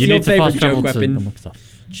 So what's you your need to favorite fast travel joke to weapon? unlock stuff.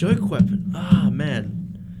 Joke weapon. Ah man.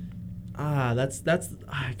 That's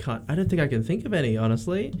I can't. I don't think I can think of any,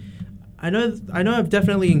 honestly. I know I've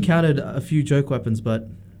definitely encountered a few joke weapons, but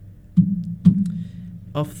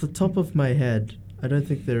off the top of my head, I don't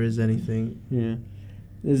think there is anything. Yeah.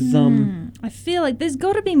 There's I feel like there's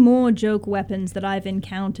got to be more joke weapons that I've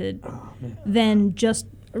encountered than just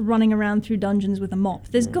running around through dungeons with a mop.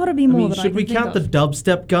 There's got to be I more mean, that I should can we think count the of.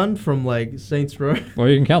 dubstep gun from like Saints Row? Well,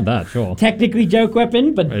 you can count that, sure. technically joke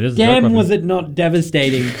weapon, but It is a joke damn weapon. was it not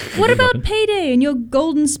devastating. What about Payday and your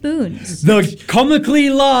golden spoons? The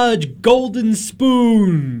comically large golden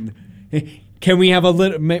spoon. Can we have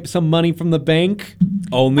some money from the bank?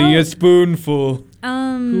 Only a spoonful.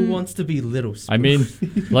 Who wants to be Little Spoon? I mean,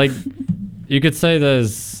 like, you could say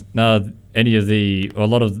there's any of a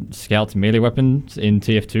lot of Scout's melee weapons in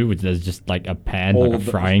TF2, which there's just like a pan, All like a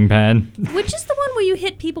the- frying pan. Which is the one where you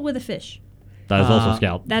hit people with a fish? That is also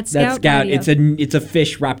Scout. That's Scout. That's Scout. Radio. It's a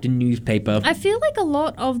fish wrapped in newspaper. I feel like a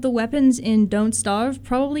lot of the weapons in Don't Starve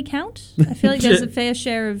probably count. I feel like there's a fair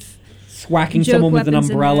share of. Swacking joke someone with an weapons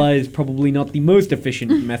in umbrella there. is probably not the most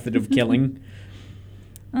efficient method of killing.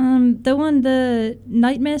 The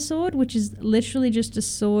Nightmare Sword, which is literally just a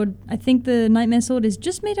sword. I think the Nightmare Sword is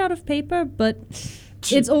just made out of paper, but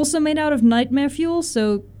it's also made out of nightmare fuel,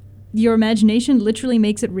 so your imagination literally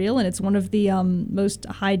makes it real, and it's one of the most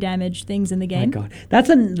high damage things in the Oh my game. god,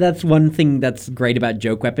 that's one thing that's great about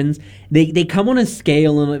joke weapons. They come on a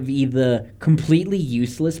scale of either completely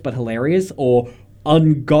useless but hilarious, or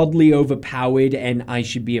ungodly overpowered and I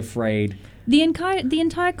should be afraid. The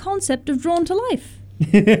entire concept of Drawn to Life.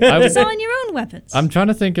 I would- Design your own weapons. I'm trying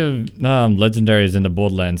to think of legendaries in the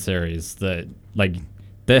Borderlands series that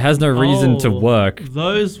has no reason to Oh, work.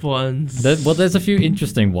 Those ones. Well, there's a few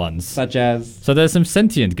interesting ones. Such as So there's some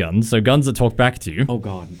sentient guns, so guns that talk back to you. oh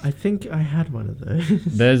god, I think I had one of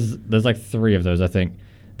those. There's like 3 of those, I think.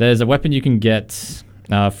 There's a weapon you can get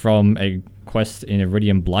from a quest in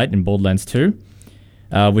Iridium Blight in Borderlands 2,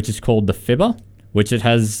 which is called the Fibber, which it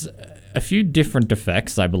has a few different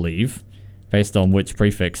effects, I believe, based on which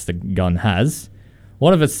prefix the gun has.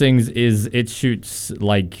 One of its things is it shoots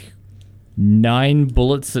like 9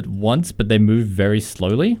 bullets at once, but they move very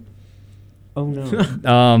slowly. oh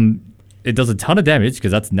no. It does a ton of damage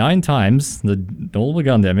because that's 9 times the normal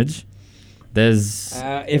gun damage. There's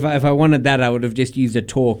If I wanted that, I would have just used a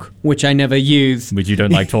torque, which I never use. which you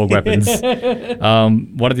don't like torque weapons.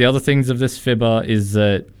 One of the other things of this Fibber is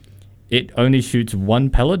that it only shoots 1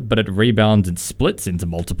 pellet, but it rebounds and splits into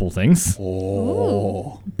multiple things.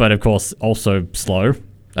 Oh. But of course, also slow.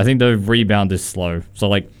 I think the rebound is slow. So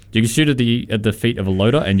like you can shoot at the feet of a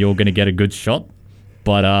loader, and you're gonna get a good shot.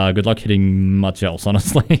 But good luck hitting much else,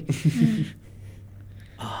 honestly.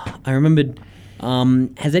 I remembered.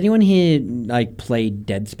 Has anyone here played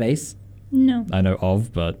Dead Space? no. I know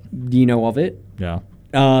of, but Do you know of it? yeah,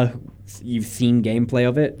 You've seen gameplay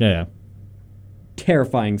of it? yeah.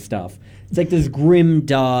 Terrifying stuff. It's like this grim,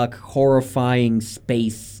 dark, horrifying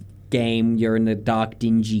space game. You're in the dark,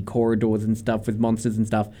 dingy corridors and stuff with monsters and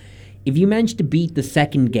stuff. If you manage to beat the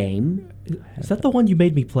second game, Is that the one you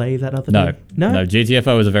made me play that other No, day? No.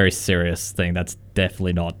 GTFO is a very serious thing. That's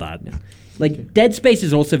definitely not that. like Dead Space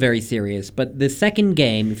is also very serious, but the second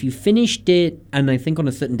game, if you finished it, and I think on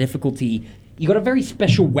a certain difficulty, You got a very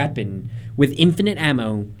special weapon with infinite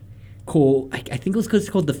ammo called, I think it's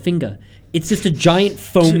called the finger. It's just a giant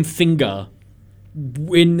foam finger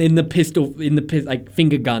in the pistol, like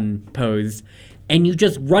finger gun pose. And you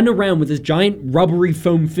just run around with this giant rubbery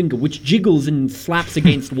foam finger, which jiggles and slaps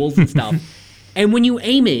against walls and stuff. And when you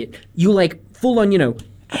aim it, you like full on,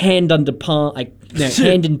 hand under palm,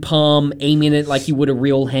 hand in palm, aiming it like you would a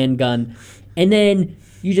real handgun. And then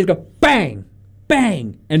you just go bang,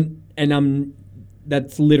 bang, and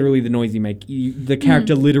that's literally the noise you make. The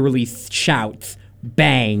character literally shouts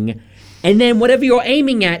bang, and then whatever you're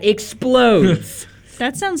aiming at explodes.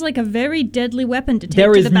 That sounds like a very deadly weapon to take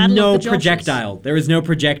There to is the Battle no of the Joshes. projectile. There is no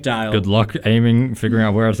projectile. Good luck figuring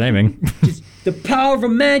out where it's aiming. Just the power of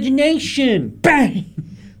imagination. Bang,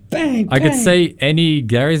 bang. I could bang. say any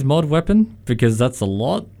Gary's mod weapon because that's a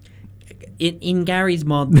lot. In Gary's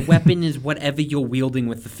mod, the weapon is whatever you're wielding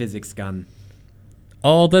with the physics gun.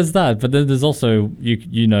 Oh, there's that, but then there's also you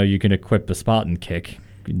can equip a Spartan kick.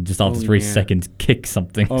 Just after 3 seconds, kick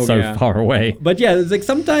something far away. But yeah, it's like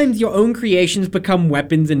sometimes your own creations become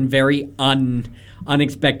weapons in very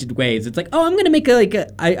unexpected ways. It's like, oh, I'm gonna make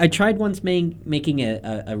I tried once making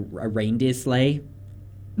a reindeer sleigh.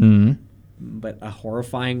 But a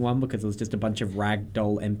horrifying one because it was just a bunch of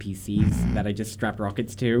ragdoll NPCs that I just strapped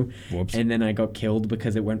rockets to. Whoops. And then I got killed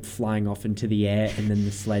because it went flying off into the air, and then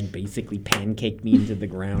the sled basically pancaked me into the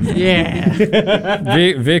ground.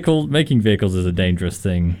 Making vehicles is a dangerous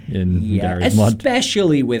thing in Gary's mod.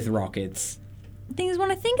 Especially with rockets. The thing is, when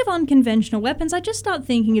I think of unconventional weapons, I just start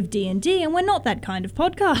thinking of D&D, and we're not that kind of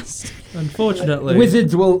podcast. Unfortunately.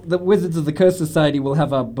 The Wizards of the Curse Society will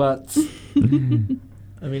have our butts.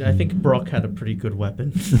 I mean, I think Brock had a pretty good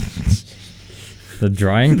weapon. The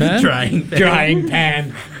drying pan? Drying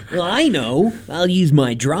pan. Well, I know. I'll use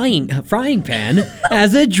my frying pan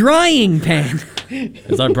as a drying pan.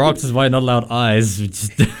 It's like Brock's is why not allowed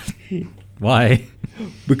eyes. Why?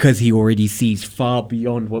 Because he already sees far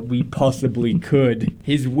beyond what we possibly could.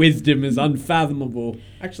 His wisdom is unfathomable.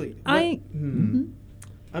 Actually, I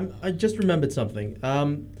just remembered something.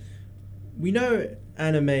 We know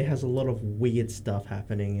anime has a lot of weird stuff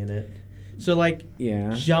happening in it. So,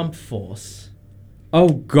 Jump Force. Oh,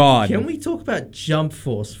 God. Can we talk about Jump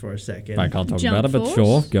Force for a second? I can't talk Jump about it, but Force?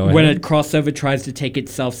 sure, go ahead. When a crossover tries to take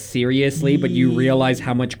itself seriously, but you realize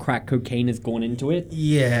how much crack cocaine has gone into it.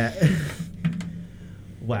 Yeah.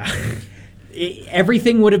 Wow.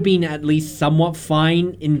 Everything would have been at least somewhat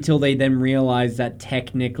fine until they then realized that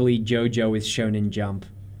technically JoJo is Shonen Jump.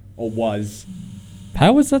 Or was.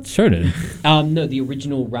 How was that shonen? No, the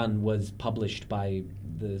original run was published by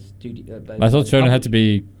the studio. I thought shonen had to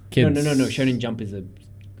be kids. No. Shonen Jump is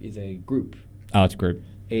a group. Oh, it's a group.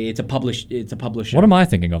 It's a publisher. What am I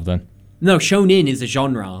thinking of then? No, Shonen is a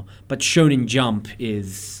genre, but Shonen Jump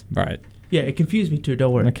is. Right. Yeah, it confused me too,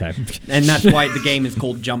 don't worry. Okay. And that's why the game is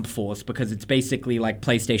called Jump Force, because it's basically like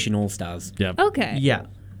PlayStation All-Stars. Yep. Okay. Yeah.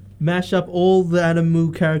 Mash up all the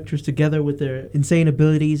anime characters together with their insane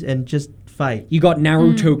abilities and just fight. You got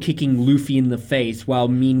Naruto kicking Luffy in the face, while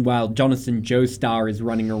meanwhile Jonathan Joestar is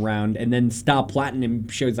running around, and then Star Platinum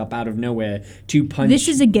shows up out of nowhere to punch This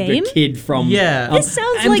is a game? the kid from... Yeah. This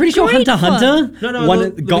sounds I'm like pretty sure great Hunter fun. Hunter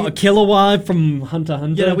No, got a Killua from Hunter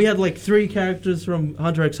Hunter. Yeah, we had 3 characters from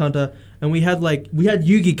Hunter x Hunter, and we had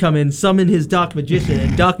Yugi come in, summon his Dark Magician,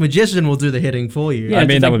 and Dark Magician will do the hitting for you. Yeah, I it's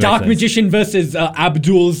mean, that like would make Dark sense. Magician versus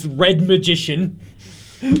Abdul's Red Magician.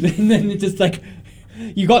 And then it's just like...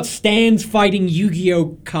 You got stands fighting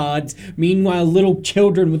Yu-Gi-Oh cards, meanwhile little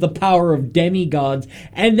children with the power of demigods,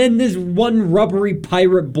 and then this one rubbery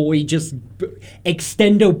pirate boy just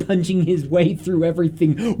extendo punching his way through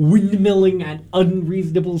everything, windmilling at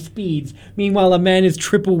unreasonable speeds. Meanwhile, a man is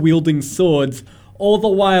triple wielding swords. All the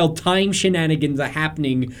while, time shenanigans are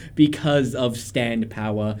happening because of stand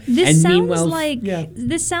power. This and sounds meanwhile,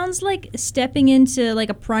 this sounds like stepping into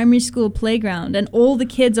a primary school playground and all the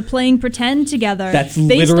kids are playing pretend together. That's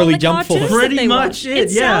based literally on the Jump Force. cartoons that Pretty they much watch.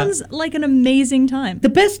 it, yeah. sounds like an amazing time. The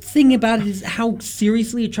best thing about it is how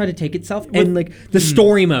seriously it tried to take itself, and the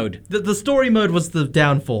story mode. The story mode was the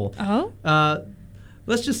downfall. Oh?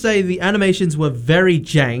 Let's just say the animations were very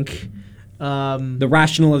jank. The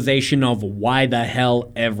rationalization of why the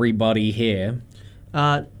hell everybody here.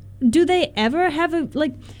 Do they ever have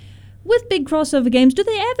with big crossover games, do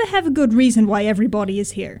they ever have a good reason wwhy everybody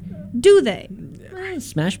is here? Do they?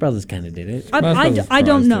 Smash Brothers kind of did it. I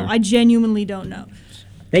don't know. too. I genuinely don't know.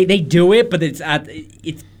 They do it, but it's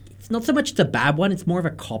not so much it's a bad one. It's more of a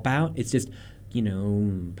cop out. It's just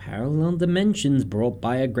parallel dimensions brought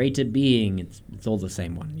by a greater being. It's all the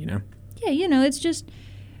same one, Yeah, it's just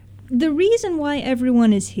the reason why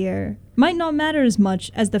everyone is here might not matter as much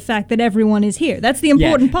as the fact that everyone is here. That's the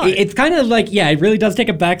important part. It's kind of like, it really does take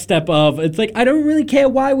a back step of, it's like, I don't really care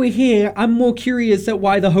why we're here. I'm more curious at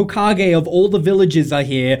why the Hokage of all the villages are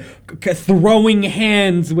here, throwing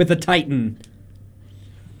hands with a titan.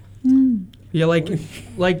 Yeah, like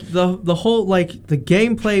the whole, like, the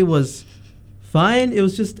gameplay was fine. It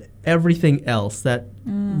was just everything else that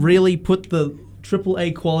really put the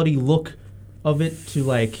AAA quality look of it to,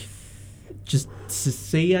 like, just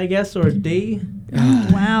C, I guess, or a D.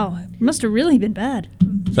 Wow. It must have really been bad.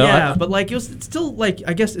 So yeah, but, like, it's still, like,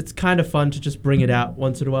 I guess it's kind of fun to just bring it out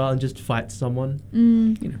once in a while and just fight someone.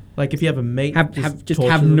 Like, if you have a mate, Have torture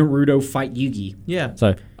them. Naruto fight Yugi. Yeah.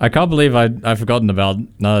 So I can't believe I've forgotten about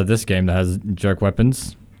this game that has jerk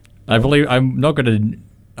weapons. I believe I'm not gonna.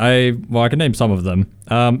 I can name some of them.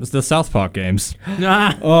 It's the South Park games.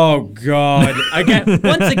 Oh God!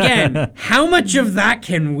 Once again, how much of that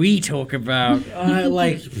can we talk about? Well,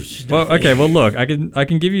 okay. Well, look, I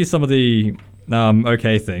can give you some of the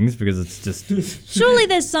okay things because it's just. Surely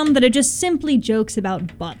there's some that are just simply jokes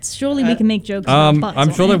about butts. Surely we can make jokes about butts.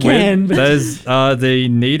 I'm sure on they're it. weird. There's the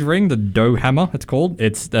Need Ring, the dough hammer. It's called.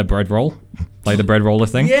 It's the bread roll, like the bread roller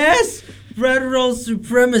thing. Yes! Bread roll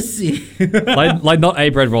supremacy. like not a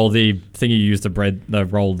bread roll, the thing you use to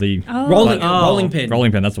roll the Rolling pin.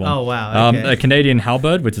 rolling pin. That's the one. Oh, wow, okay. A Canadian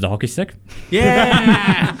halberd, which is a hockey stick.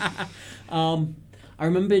 Yeah. I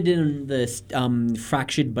remember in the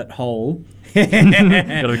fractured but whole.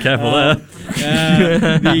 Gotta be careful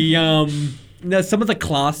there. Some of the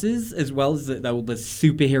classes as well as the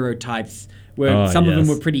superhero types, where some of them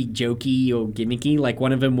were pretty jokey or gimmicky. Like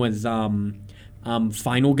one of them was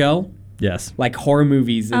Final Girl. Yes. Like horror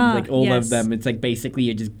movies and like all yes. of them. It's like basically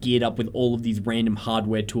you're just geared up with all of these random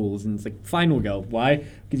hardware tools, and it's like Final Girl. Why?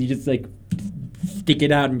 Because you just like stick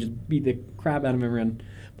it out and just beat the crap out of everyone.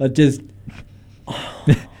 But just. How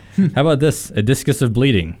about this? A discus of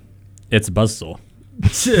bleeding. It's a buzzsaw.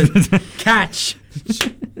 Catch.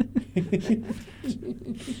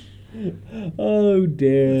 Oh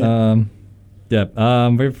dear. Yeah.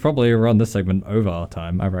 We've probably run this segment over our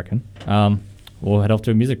time, I reckon. We'll head off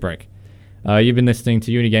to a music break. You've been listening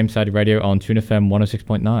to Unigame Society Radio on Tune FM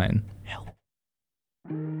 106.9.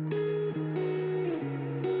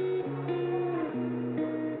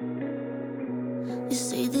 You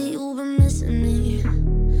say that you've been missing me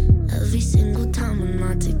every single time we're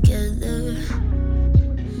not together.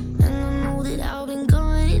 And I know that I've been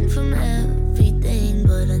gone from everything,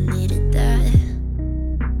 but I needed that.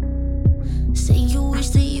 Say you wish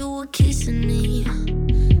that you were kissing me.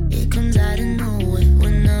 It comes out of nowhere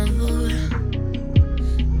whenever.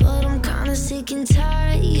 But I'm kinda sick and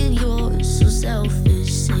tired, you're so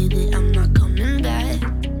selfish. Say that I'm not coming back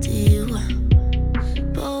to you.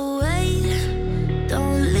 But wait,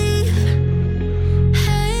 don't leave.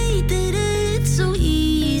 Hate that it's so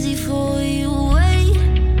easy for you. Wait,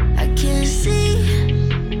 I can't see.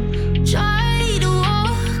 Try to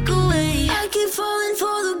walk away. I keep falling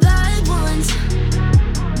for the bad ones.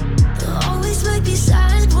 They'll always make me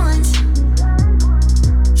sad ones.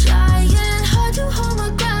 Trying hard to hold my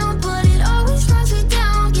ground, but it always knocks me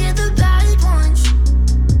down. Yeah, the bad ones.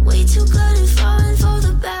 Way too good at falling for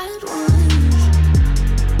the bad ones.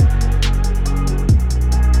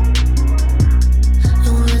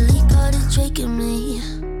 You really got it tricking me,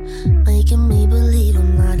 making me believe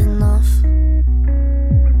I'm not enough.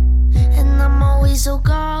 And I'm always so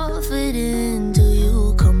confident till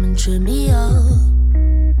you come and trip me up.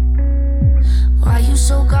 Why you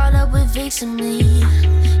so caught up with fixing me?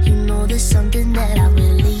 You know there's something that I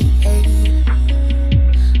really hate.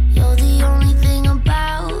 You're the only thing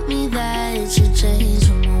about me that should change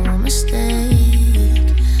from one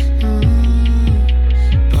mistake.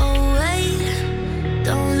 But wait,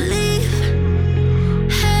 don't leave.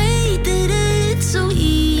 Hate that it's so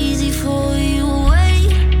easy for you.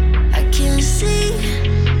 Wait, I can't see.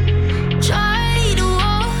 Try to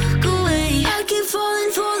walk away. I keep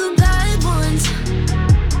falling for the bad ones.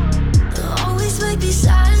 They'll always make me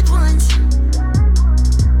sad ones.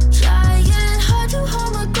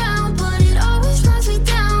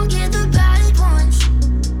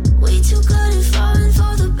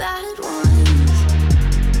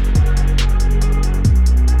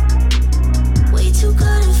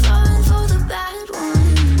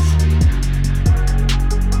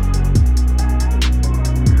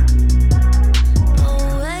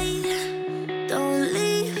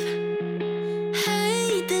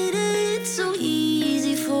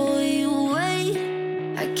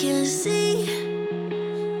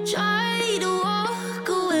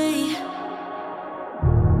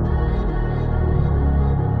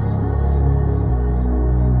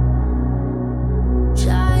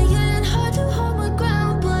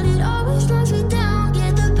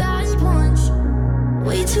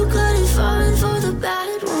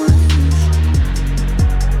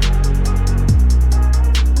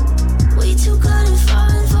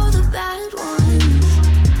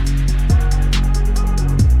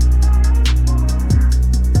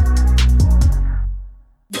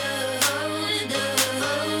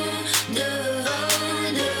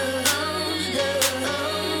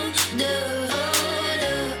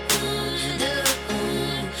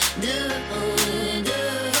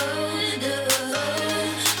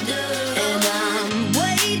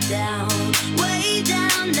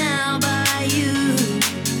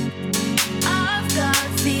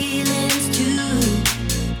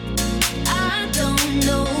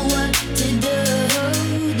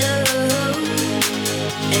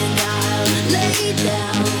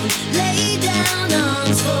 lay down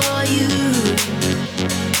arms for you.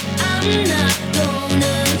 I'm not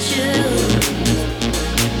gonna choose.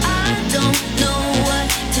 I don't know what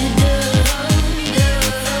to do.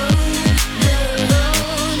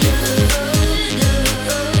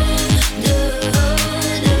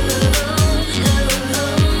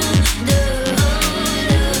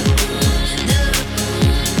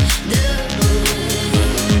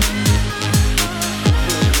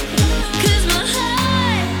 Cause my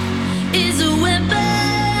heart is a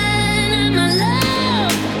weapon and my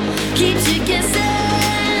love keeps you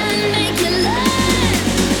guessing, make you learn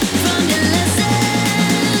from your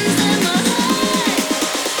lessons. And my heart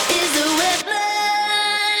is a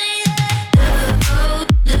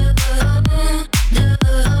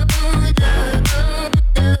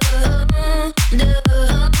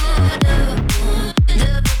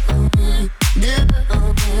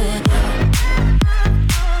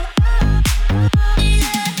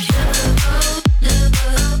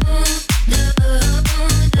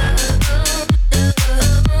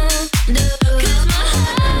Cause my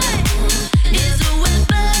heart is a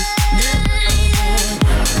weapon.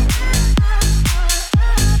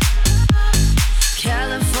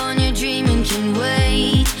 California dreaming can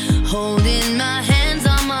wait. Holding my hands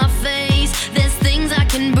on my face. There's things I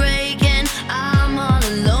can break, and I'm all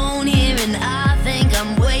alone here, and I think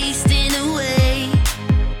I'm wasting away.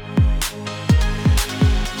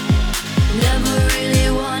 Never really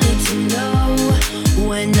wanted to know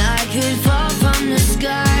when I could fall from the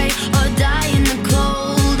sky or die in the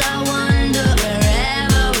cold. I wonder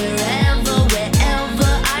wherever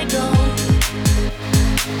I go.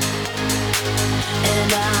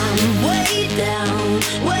 And I'm way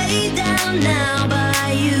down now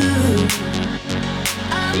by you.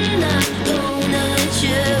 I'm not gonna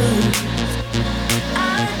choose.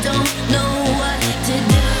 I don't know what to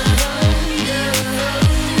do.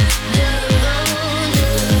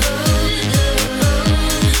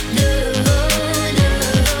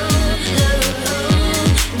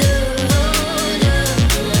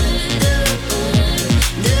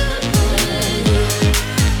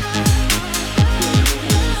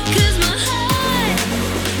 Cause my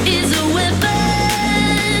heart is a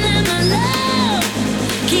weapon and my love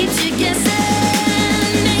keeps you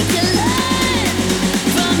guessing, make you learn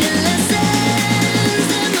from your lessons.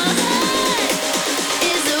 And my heart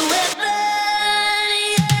is a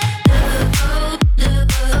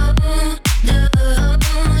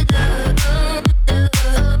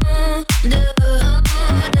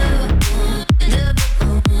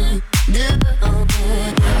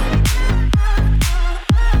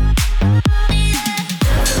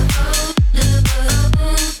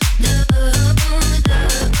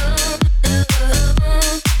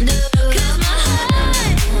Cause my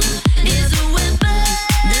heart is a weapon.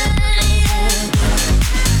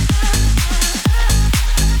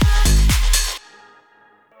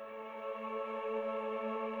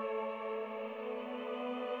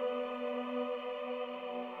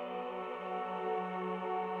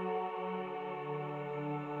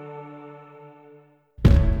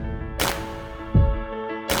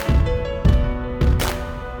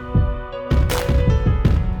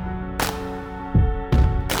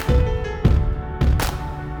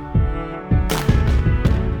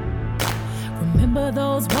 Remember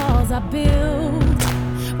those walls I built?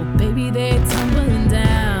 Well, baby, they're tumbling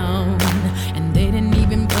down. And they didn't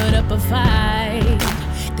even put up a fight.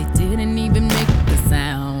 They didn't even make a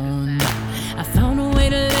sound. I found a way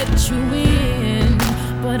to let you in,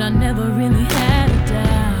 but I never really had a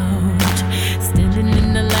doubt. Standing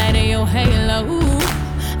in the light of your halo,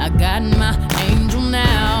 I got my angel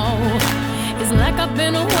now. It's like I've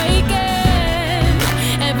been awakened.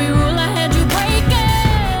 Every rule I had you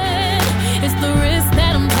breaking. It's the risk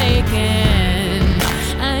that I'm taking.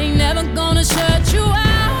 I ain't never gonna shut you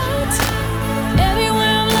out.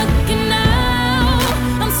 Everywhere I'm looking now,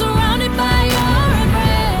 I'm surrounded by your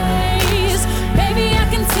embrace. Baby, I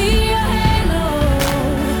can see your halo.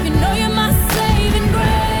 You know you're my saving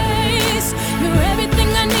grace. You're everything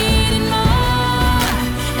I need and more.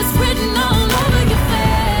 It's written all over your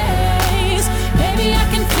face. Baby, I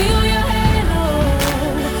can feel your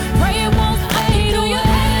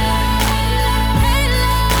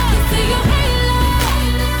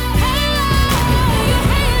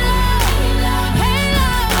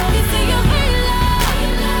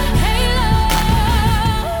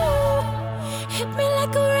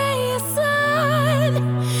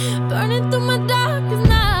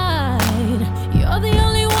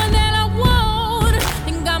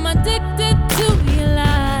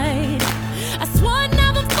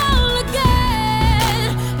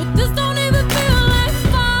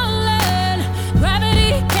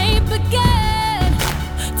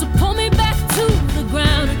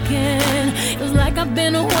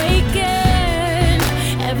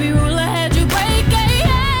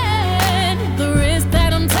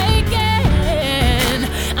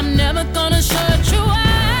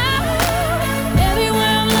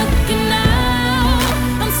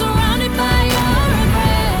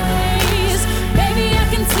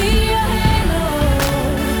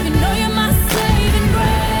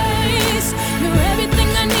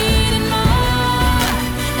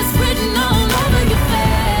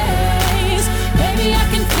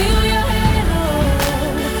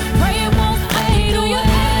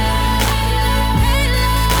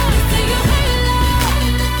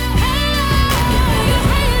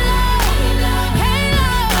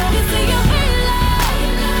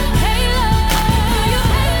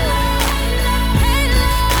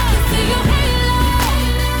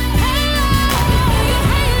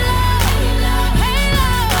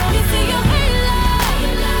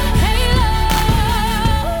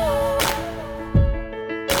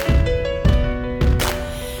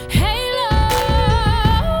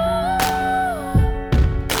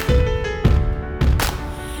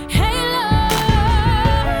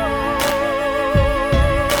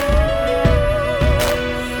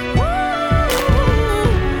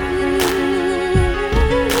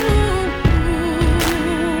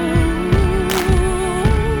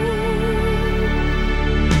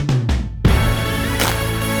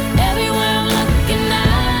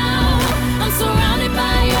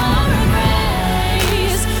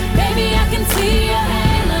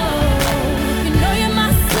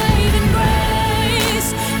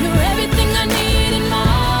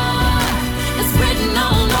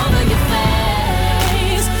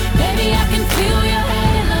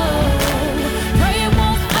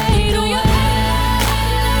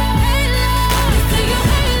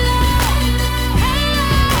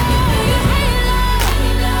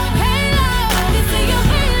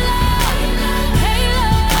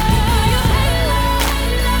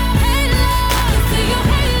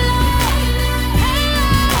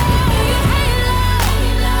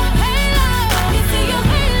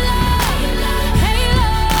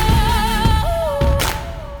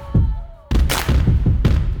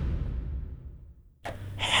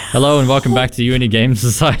Hello and welcome back to Uni Game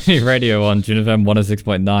Society Radio on JuneFM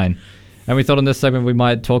 106.9. And we thought in this segment we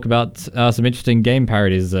might talk about some interesting game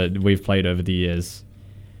parodies that we've played over the years.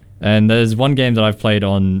 And there's one game that I've played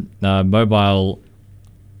on mobile.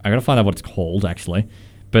 I gotta find out what it's called actually,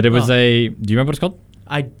 but it was a. Do you remember what it's called?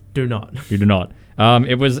 I do not. You do not.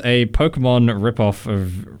 It was a Pokemon ripoff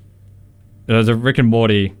of. It was a Rick and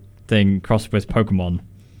Morty thing crossed with Pokemon.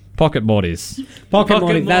 Pocket Mortys. Pocket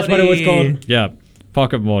Morty, that's what it was called. Yeah,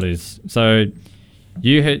 Pocket Mortys. So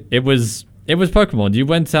it was Pokemon. You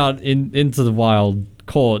went out into the wild,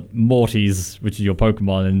 caught Mortys, which is your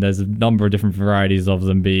Pokemon, and there's a number of different varieties of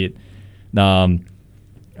them. Be it, how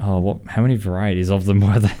many varieties of them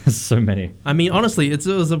were there? There's so many. I mean, honestly, it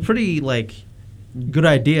was a pretty good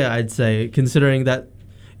idea, I'd say, considering that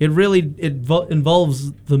it really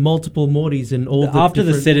involves the multiple Mortys in all the after the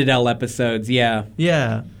different... Citadel episodes. Yeah.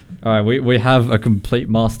 Yeah. All right, we have a complete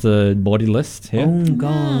master Morty list here. Oh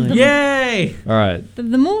god. Yay! All right. The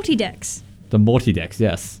Morty decks. The Morty decks,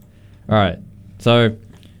 yes. All right. So,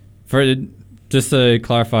 just to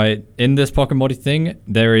clarify, in this Pocket Morty thing,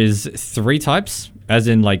 there is 3 types, as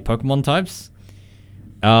in Pokemon types.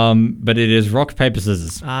 But it is rock, paper,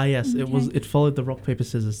 scissors. Ah, yes. It followed the rock, paper,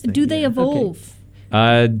 scissors thing. Do they yeah. evolve?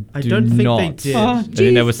 I don't think they did. I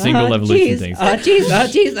think there were single evolution things.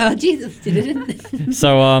 Jesus.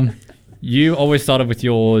 So, you always started with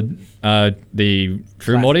your the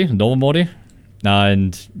true Morty, normal Morty,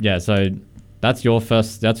 and yeah, so that's your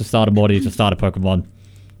starter Morty to start a Pokemon.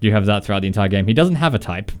 You have that throughout the entire game. He doesn't have a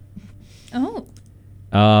type. Oh.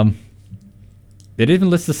 It even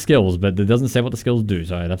lists the skills, but it doesn't say what the skills do,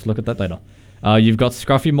 so I'd have to look at that later. You've got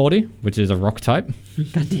Scruffy Morty, which is a rock type.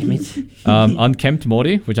 God damn it. Unkempt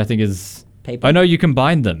Morty, which I think is... Paper. Oh no, you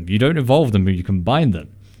combine them. You don't evolve them, but you combine them.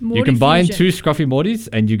 Morty you combine fusion. 2 Scruffy Mortys,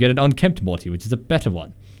 and you get an Unkempt Morty, which is a better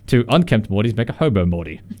one. 2 Unkempt Mortys make a Hobo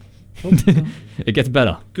Morty. It gets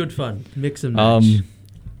better. Good fun. Mix and match.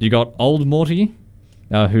 You got Old Morty,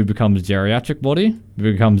 who becomes Geriatric Morty,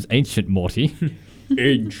 who becomes Ancient Morty.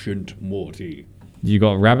 Ancient Morty. You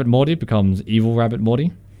got Rabbit Morty, becomes Evil Rabbit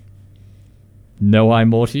Morty. No Eye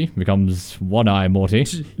Morty becomes One Eye Morty. I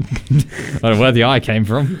don't know where the eye came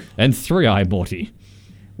from. And 3 Eye Morty.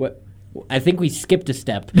 What? I think we skipped a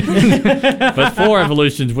step. But 4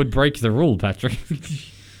 evolutions would break the rule, Patrick.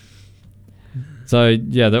 So,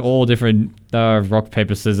 yeah, they're all different rock,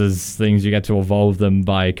 paper, scissors things. You get to evolve them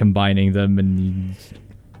by combining them and you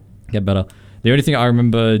get better. The only thing I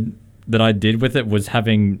remember that I did with it was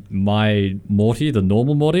having my Morty, the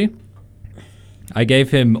normal Morty. I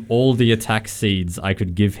gave him all the attack seeds I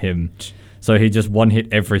could give him. So he just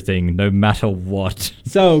one-hit everything, no matter what.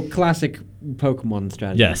 So, classic Pokemon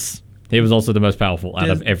strategy. Yes. He was also the most powerful out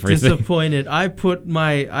of everything. Disappointed. I put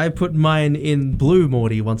mine in Blue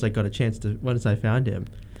Morty once I got a chance to. Once I found him.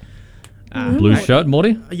 Blue shirt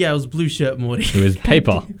Morty? Yeah, it was Blue Shirt Morty. Who is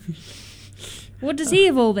paper. What does he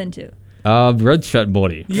evolve into? Red shirt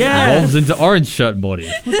Morty. Yeah. Evolves into orange shirt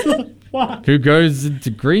Morty. What? Who goes into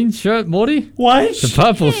green shirt Morty? What? To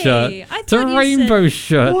purple Hey, shirt. I To thought you rainbow said-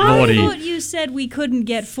 shirt I Morty. thought you said we couldn't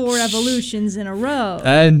get 4 evolutions in a row.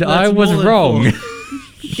 And I That's was more than wrong. 4.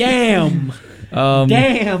 Damn.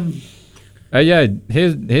 Damn. Yeah,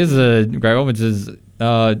 here's a great one, which is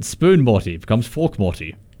Spoon Morty becomes Fork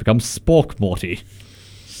Morty. Becomes Spork Morty.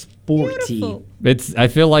 Beautiful. I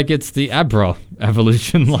feel like it's the Abra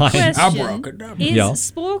evolution line. Question. Is Yeah.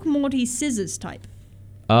 Spork Morty scissors type?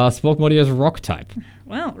 Spork Morty is rock type.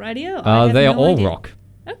 Well, rightio. I have They are no all idea. rock.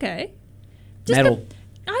 Okay. Metal.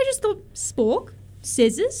 I just thought spork,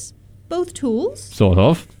 scissors, both tools. Sort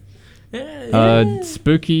of.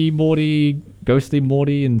 Spooky Morty, Ghostly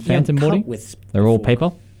Morty, and Phantom cut Morty. with They're all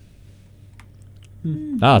before.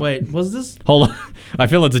 paper. Wait, was this? Hold on. I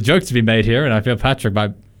feel there's a joke to be made here, and I feel Patrick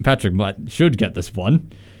should get this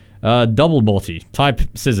one. Double Morty, type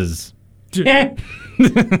scissors.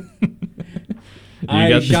 I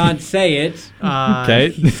got- shan't say it.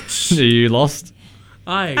 Okay, you lost.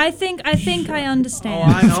 I think I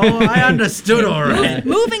understand. I understood already.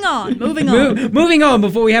 Moving on. Moving on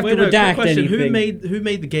before we have Wait, to redact quick question. anything. Who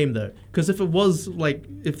made the game though? Because if it was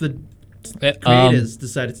if the Um, creators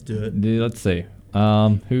decided to do it, Let's see.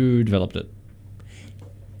 Who developed it?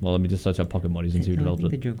 Well, let me just search up Pocket Mortys and see who developed The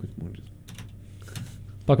it. joke was more just-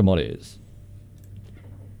 Pocket Mortys.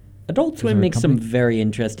 Adult there Swim a makes some company? very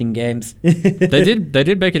interesting games. They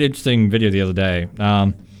did make an interesting video the other day.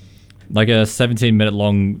 Like a 17-minute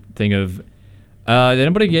long thing of. Did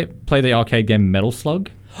anybody play the arcade game Metal Slug?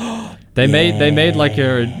 They made like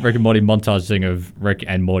a Rick and Morty montage thing of Rick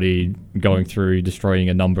and Morty going through destroying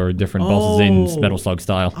a number of different bosses in Oh. Metal Slug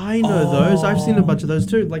style. I know those. I've seen a bunch of those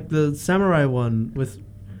too. Like the samurai one with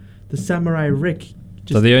the Samurai Rick.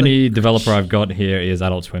 So the only developer I've got here is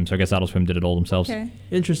Adult Swim, so I guess Adult Swim did it all themselves. Okay.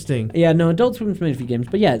 Interesting. Yeah, no, Adult Swim's made a few games,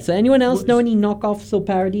 but yeah. So anyone else know any knockoffs or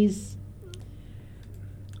parodies?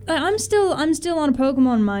 I'm still on a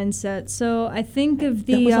Pokemon mindset, so I think of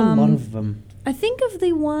the There was a lot of them. I think of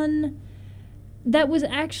the one that was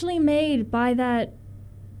actually made by that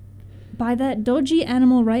dodgy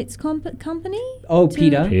animal rights company. Oh, to-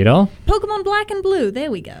 Peter. Peter? Pokemon Black and Blue.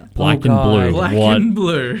 There we go. Black and God. Blue. Black what? and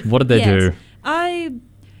Blue. What did they Yes. do?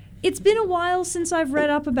 It's been a while since I've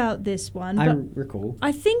read up about this one, I but recall.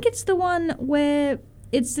 I think it's the one where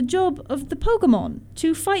it's the job of the Pokemon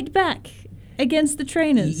to fight back against the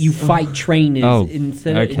trainers. You fight trainers Oh,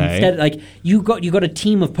 instead. okay. Instead, like you got a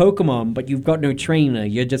team of Pokemon, but you've got no trainer.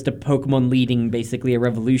 You're just a Pokemon leading basically a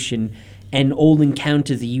revolution, and all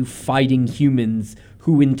encounters are you fighting humans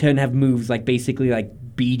who in turn have moves like basically like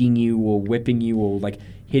beating you or whipping you or like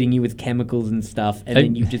hitting you with chemicals and stuff, and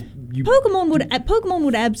then you Pokemon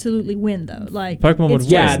would absolutely win though. Like Pokemon would it's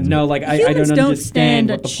win. Yeah, just- no, like I humans don't don't understand stand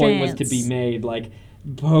a what the point was to be chance. made. Like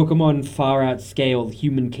Pokemon far outscale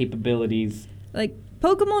human capabilities. Like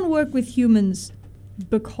Pokemon work with humans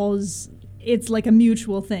because it's like a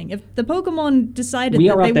mutual thing. If the Pokemon decided We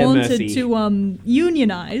that are at they their wanted mercy. to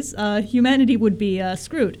unionize, humanity would be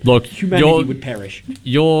screwed. Look, Humanity would perish.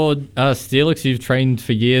 your Steelix you've trained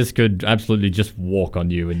for years could absolutely just walk on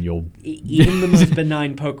you and you'll... Even the most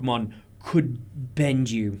benign Pokemon could bend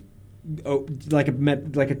you, like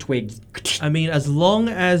a twig. I mean, as long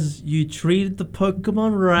as you treated the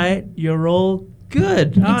Pokemon right, you're all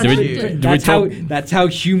good, aren't Do we- you? do we That's how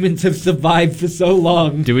humans have survived for so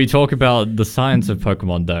long. Do we talk about the science of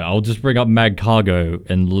Pokemon though? I'll just bring up Magcargo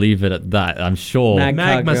and leave it at that. I'm sure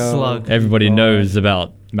Magma Slug. everybody knows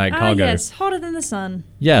about Magcargo. Yes, hotter than the sun.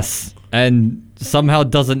 Yes, and somehow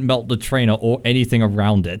doesn't melt the trainer or anything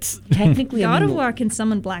around it. Technically, God of War can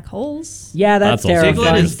summon black holes. Yeah, that's That's also Diglett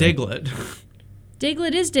terrifying. is Diglett.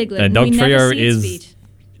 Diglett is Diglett. And we never Dugtrio see its is- feet.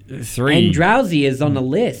 3. And Drowsy is on a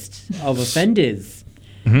list of offenders.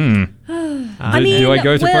 I mean, do I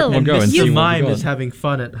go to well, Pokemon Go and see Mr. what we Mime got? is having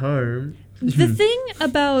fun at home. The thing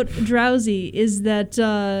about Drowsy is that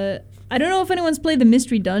I don't know if anyone's played the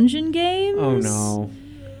Mystery Dungeon games. Oh no.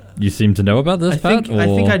 You seem to know about this, I Pat? think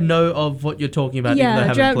or- I know of what you're talking about. even though I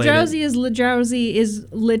Yeah, haven't played Drowsy it. Drowsy is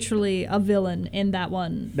literally a villain in that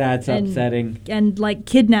one. That's And- upsetting. And like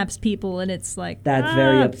kidnaps people, and it's like That's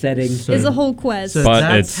very upsetting. So- It's a whole quest. so- But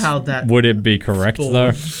That's it's, how that would it be correct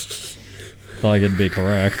though? spawned. Like it'd be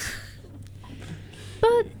correct.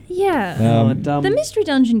 But yeah, But, the Mystery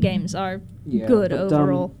Dungeon games are yeah, good but,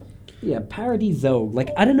 overall. Yeah, parodies though.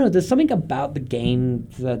 Like I don't know, there's something about the game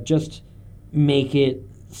that just make it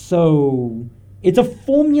so. It's a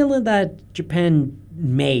formula that Japan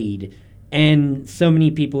made, and so many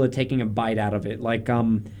people are taking a bite out of it. Like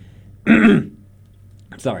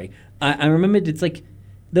sorry, I remembered. It's like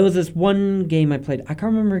there was this one game I played. I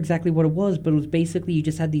can't remember exactly what it was, but it was basically you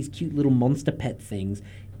just had these cute little monster pet things,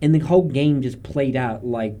 and the whole game just played out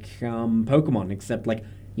like Pokemon, except like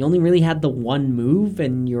you only really had the one move,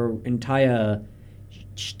 and your entire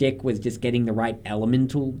shtick was just getting the right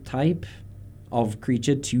elemental type of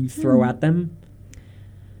creature to throw at them.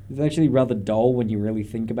 It's actually rather dull when you really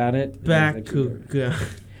think about it. Bakugan.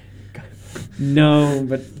 No,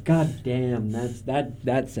 but goddamn,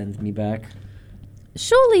 that sends me back.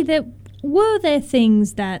 Surely there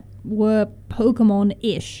things that were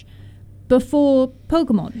Pokemon-ish before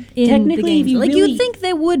Pokemon in the Technically, if games. you Like really- you'd think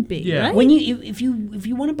there would be, Yeah. right? When if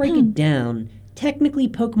you want to break it down, technically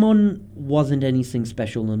Pokemon wasn't anything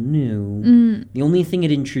special or new. The only thing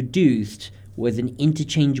it introduced was an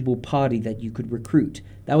interchangeable party that you could recruit.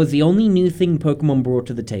 That was the only new thing Pokemon brought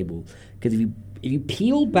to the table. Because if you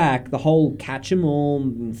peel back the whole catch 'em all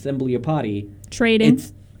and assemble your party, Trading.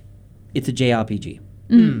 it's a JRPG.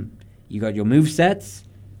 You got your move sets,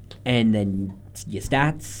 and then your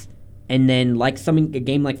stats, and then like a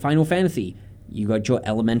game like Final Fantasy, you got your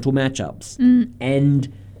elemental matchups,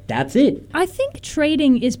 and that's it. I think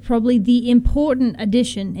trading is probably the important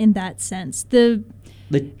addition in that sense. The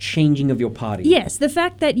changing of your party. Yes, the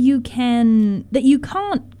fact that you can't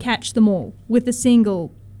catch them all with a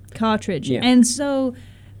single cartridge, Yeah. and so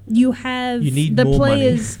you have You need the more money.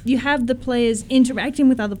 players. You have the players interacting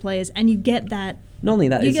with other players, and you get that. Not only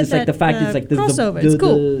that, You it's get just like the that, fact is like the crossover. the, It's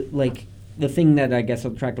cool. the like the thing that I guess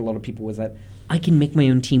attracted a lot of people was that I can make my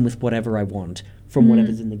own team with whatever I want from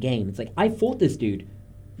whatever's in the game. It's like I fought this dude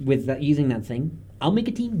with that using that thing. I'll make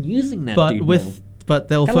a team using that But dude. but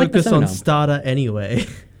they'll Kinda like focus on Persona. starter anyway.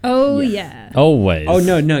 Oh yeah. Always. now.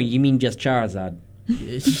 Oh no, you mean just Charizard?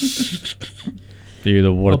 The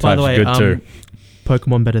water Oh, by type's the way, good too.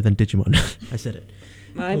 Pokemon better than Digimon. I said it.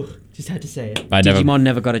 Just had to say it. Digimon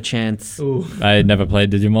never got a chance. Ooh. I never played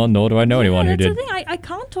Digimon, nor do I know anyone who That's did. the thing. I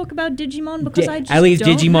can't talk about Digimon because I just At least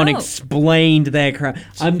don't Digimon know. explained their crap.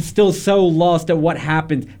 I'm still so lost at what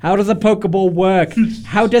happens. How does a Pokeball work?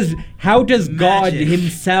 How does God Magic.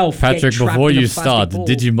 himself Patrick, get trapped before in a you plastic start, ball?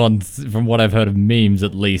 Digimon, from what I've heard of memes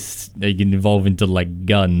at least, they can evolve into like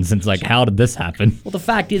guns. It's like, how did this happen? Well, the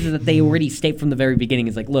fact is that they already state from the very beginning,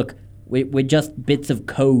 it's like, look, we're just bits of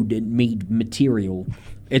code and made material.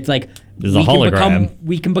 It's like There's a hologram.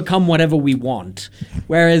 we can become whatever we want.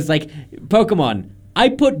 Whereas like Pokemon, I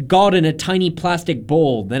put God in a tiny plastic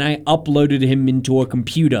ball, then I uploaded him into a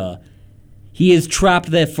computer. He is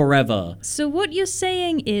trapped there forever. So what you're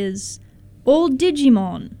saying is, all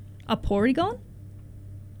Digimon are Porygon?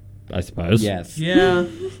 I suppose. Yes. Yeah.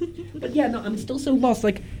 But yeah, no, I'm still so lost.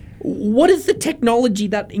 Like, what is the technology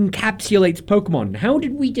that encapsulates Pokemon? How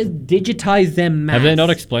did we just digitize them mass? Have they not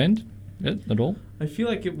explained it at all? I feel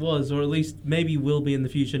like it was, or at least maybe will be in the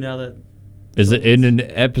future now that... Is it in an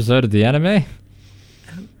episode of the anime?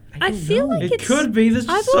 I feel like It it's... could be. There's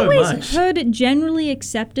I've so always much. heard it generally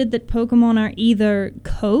accepted that Pokemon are either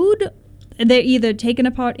code, they're either taken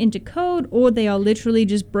apart into code, or they are literally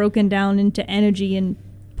just broken down into energy and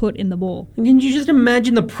put in the ball. Can you just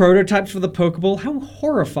imagine the prototypes for the Pokeball? How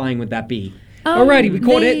horrifying would that be? Alrighty, we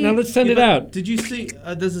caught it. Now let's send Yeah, it but out. Did you see?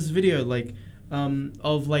 There's this video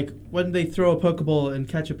of like when they throw a Pokeball and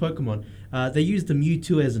catch a Pokemon. They use the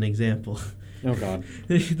Mewtwo as an example. Oh god.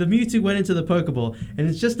 The Mewtwo went into the Pokeball, and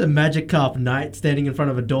it's just a Magikarp knight standing in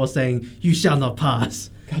front of a door saying, "You shall not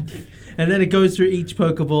pass." And then it goes through each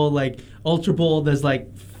Pokeball, like Ultra Ball. There's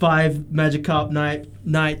like 5 Magikarp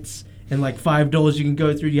knights and like 5 doors you can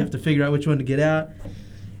go through. You have to figure out which one to get out.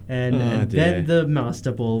 And then the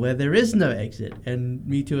Master Ball, where there is no exit, and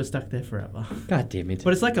Mewtwo is stuck there forever. God damn it.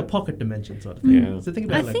 But it's like a pocket dimension sort of thing. Yeah. So think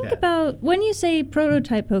about I it like think that. about, when you say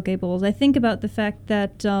prototype Pokeballs, I think about the fact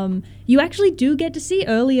that you actually do get to see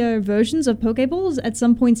earlier versions of Pokeballs at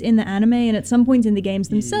some points in the anime and at some points in the games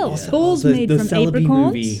themselves. Balls made from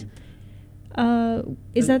apricorns.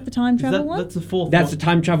 Is that the time travel one? That's the fourth That's one. the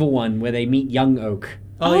time travel one where they meet Young Oak.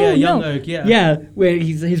 Oh, yeah, Oh, Young no. Oak, yeah. Yeah, where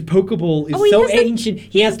his Pokeball is Oh, he so has the- ancient, he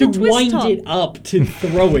he has has to the twist wind top. it up to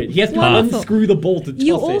throw it. He has to Wonderful. unscrew the ball to toss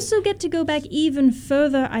You it. also get to go back even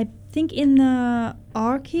further, I think, in the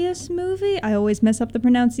Arceus movie. I always mess up the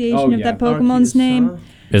pronunciation Oh, of yeah. that Pokemon's Arceus, name. huh?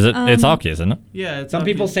 Is it? It's Arceus, isn't it? Yeah, it's Some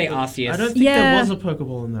people Arceus, say but Arceus. I don't think Yeah. there was a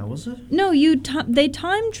Pokeball in that, was it? No, they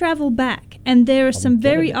time travel back, and there are some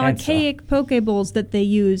very what an answer. archaic Pokeballs that they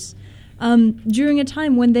use during a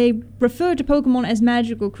time when they refer to Pokemon as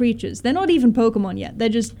magical creatures. They're not even Pokemon yet; they're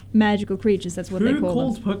just magical creatures. That's what they Who call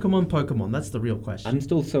calls them. Pokemon Pokemon? That's the real question. I'm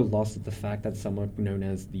still so lost at the fact that some are known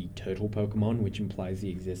as the turtle Pokemon, which implies the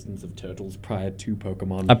existence of turtles prior to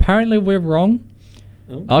Pokemon. Apparently, we're wrong.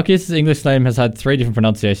 Oh. Arceus' English name has had 3 different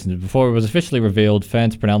pronunciations. Before it was officially revealed,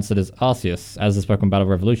 fans pronounced it as Arceus, as the Pokemon Battle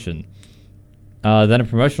Revolution. Then a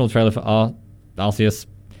promotional trailer for Arceus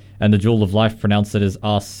and the Jewel of Life pronounced it as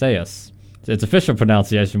Arceus. Its official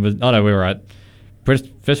pronunciation was... Oh no, we were right. British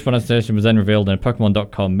official pronunciation was then revealed in a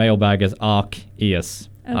Pokemon.com mailbag as Arceus.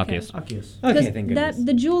 Okay. Arceus. Arceus. Okay, Because thank goodness.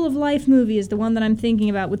 the Jewel of Life movie is the one that I'm thinking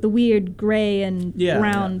about with the weird gray and Yeah,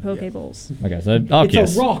 brown yeah, Pokeballs. Okay, so Arceus.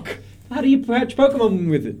 It's a rock. How do you catch Pokemon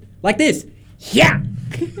with it? Like this. Yeah!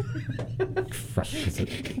 Crushes it.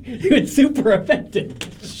 It's super effective.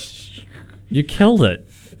 You killed it.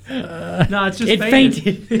 No, it's just It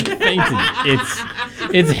fainted. Fainted.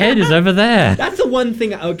 Its head is over there. That's the one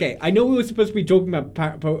thing. Okay, I know we were supposed to be talking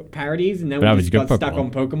about parodies, and then But that we was just good got stuck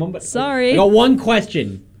Pokemon. on Pokemon. But Sorry. I got one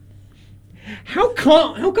question. How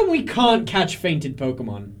come we can't catch fainted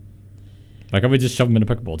Pokemon? Why can't we just shove them in a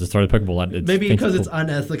Pokeball? Just throw the Pokeball at it. Maybe because it's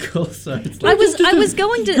unethical, so it's I like... was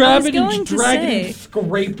going to drag it say. and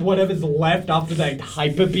scrape whatever's left after that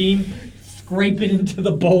hyper beam. Scrape it into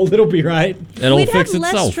the bowl. It'll be right. It'll We'd fix have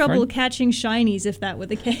less itself. trouble right? catching shinies if that were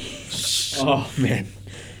the case. Oh man.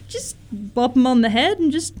 Just bop them on the head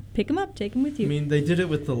and just pick them up, take them with you. I mean, they did it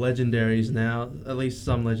with the legendaries now. At least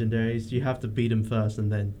some legendaries. You have to beat them first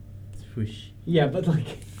and then... Whoosh. Yeah, but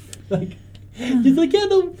it's like, yeah,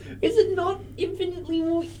 though, is it not infinitely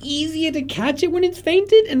more easier to catch it when it's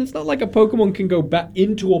fainted? And it's not like a Pokemon can go back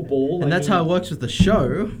into a ball. And that's how it works with the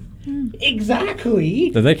show. Exactly.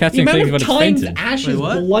 Do they catching the amount things of when it's times fainted? Ash Wait, has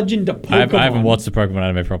what? bludgeoned a Pokemon. I haven't watched the Pokemon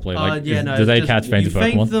anime properly. Like, Yeah, no. do they just- catch fainted you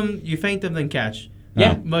faint Pokemon? You faint them, then catch.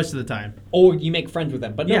 Yeah. Most of the time. Or you make friends with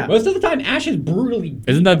them. But no, Yeah. most of the time, Ash is brutally beat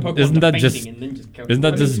Isn't that- a Pokemon isn't to that fainting just- and then just kills isn't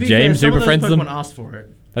that them. just To be James fair, who some of those befriends them? Pokemon asked for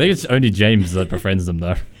it. I think it's only James that befriends them,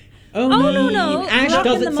 though. Oh, no. Ash Rock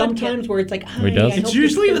does in it the Mudkip. sometimes where it's like, hi, he does? I It's helped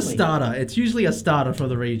usually your the family. starter. It's usually a starter for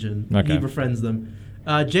the region. Okay. He befriends them.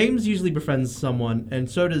 James usually befriends someone, and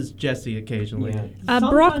so does Jesse occasionally.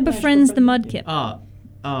 Brock befriends the Mudkip.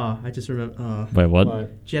 I just remember. Wait,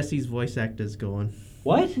 what? Jesse's voice actor's gone.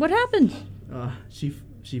 What? What happened?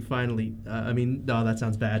 She finally. No, that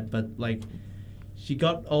sounds bad, but like, she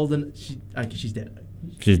got old and she's dead.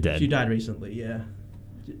 She's dead. She died recently. Yeah.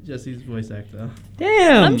 Jesse's voice actor.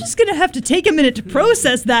 Damn. I'm just gonna have to take a minute to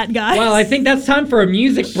process that, guys. Well, I think that's time for a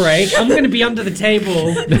music break. I'm gonna be under the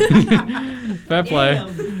table. Fair play. All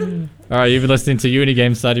right, you've been listening to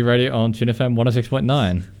Unigame Study Radio on Tune FM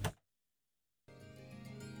 106.9.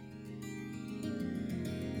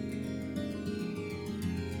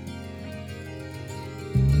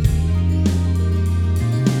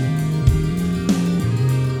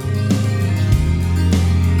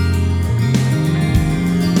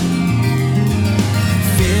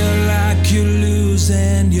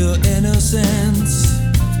 And your innocence,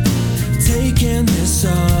 taking this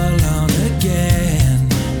all on again.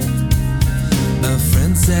 A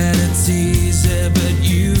friend said it's easy, but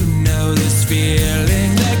you know this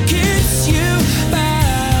feeling that keeps you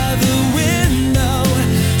by the window.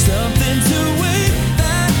 Something to wake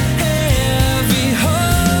that heavy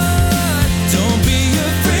heart. Don't be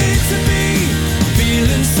afraid to be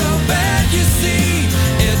feeling so bad, you see.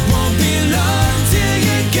 It won't be long till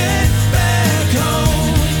you get back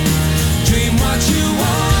home. Dream what you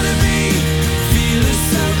wanna be, feel it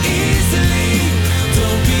so easily.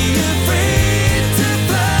 Don't be afraid to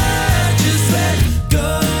fly, just let go.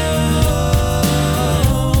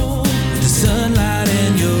 The sunlight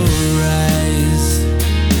in your eyes,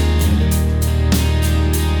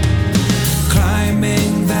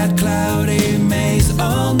 climbing that cloudy maze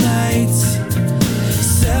all night.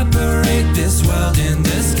 Separate this world in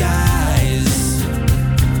the skies,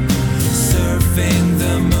 surfing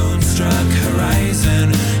the moonstruck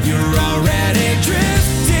horizon. You're already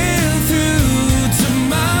drifting through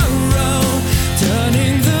tomorrow,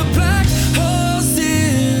 turning the black holes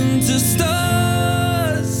into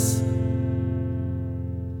stars.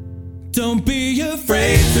 Don't be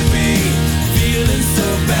afraid to be feeling so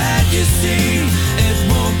bad, you see. It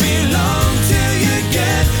won't be long till you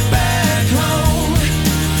get back home.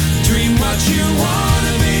 Dream what you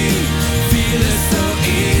wanna be, feel it so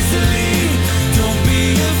easily. Don't be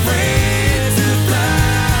afraid to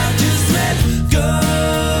fly, just let go.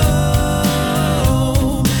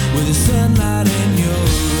 With the sunlight in your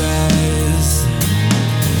eyes,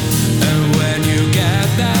 and when you get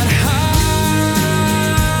that high,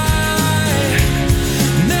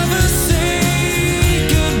 never say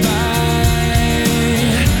goodbye.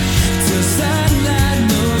 Till sunlight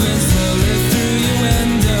moving slowly through your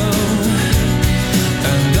window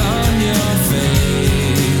and on your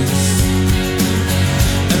face.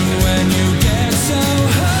 And when you get so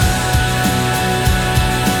high,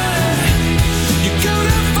 you're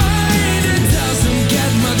gonna find it doesn't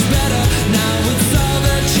get much better. Now it's all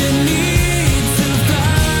that you need to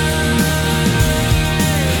fly.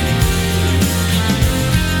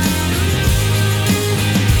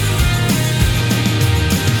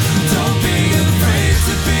 Don't be afraid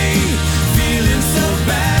to be feeling so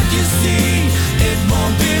bad, you see. It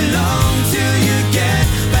won't be long till you get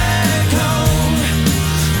back home.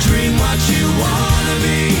 Dream what you wanna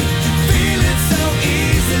be, feel it so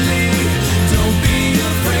easily. Don't be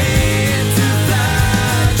afraid to fly,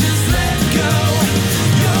 just let go.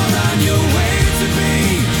 You're on your way to be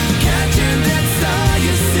catching that star,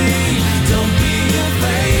 you see. Don't be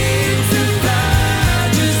afraid to fly,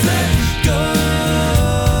 just let go.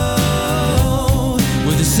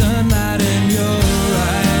 With the sunlight in your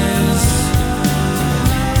eyes,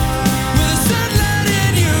 with the sunlight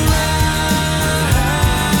in your eyes.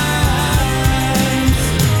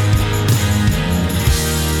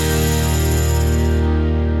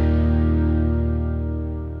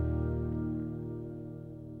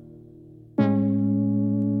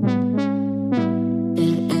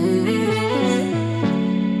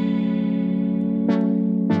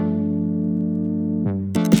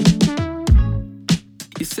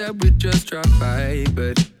 You said we'd just drop by,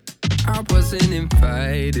 but I wasn't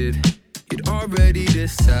invited. You'd already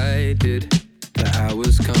decided that I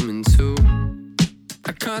was coming too.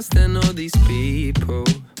 I can't stand all these people,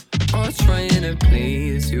 all trying to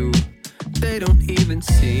please you. They don't even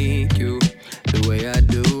see you the way I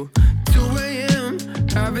do. 2 a.m.,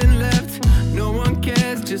 haven't left, no one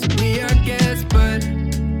cares, just me I guess. But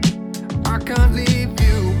I can't leave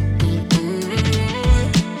you.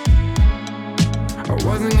 I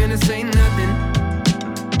wasn't gonna say nothing,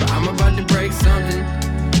 but I'm about to break something.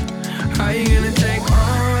 How you gonna take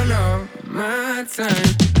all of my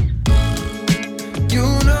time? You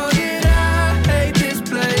know that I hate this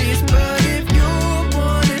place, but if you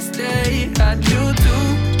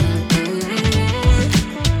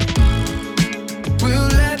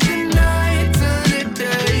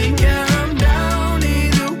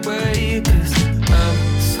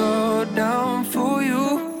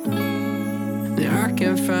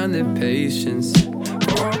patience for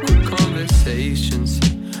all the conversations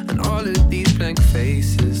and all of these blank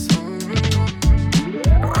faces.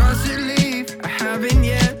 Or I should leave, I haven't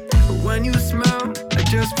yet. But when you smile, I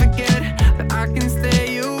just forget that I can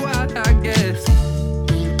stay you out, I guess.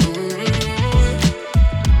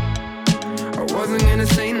 I wasn't gonna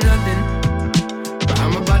say nothing, but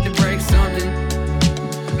I'm about to break something.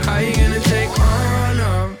 How you gonna take all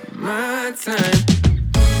of my time?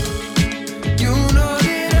 You know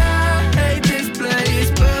that I hate this place,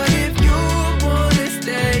 but if you wanna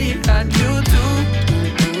stay, I do too.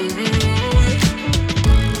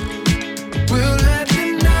 We'll let the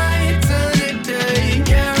night turn to day.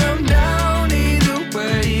 Yeah, I'm down either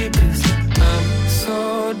way, 'cause I'm so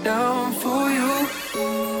down for you.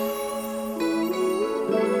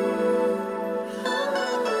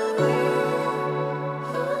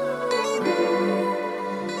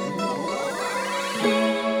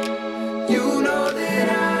 You know that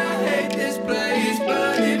I hate this place,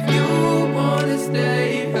 but if you wanna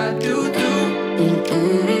stay, I do too.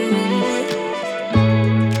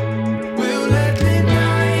 We'll let the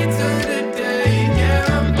night turn to day.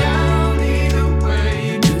 Yeah, I'm down either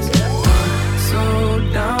way, 'cause I'm so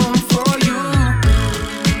down for you.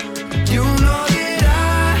 You know that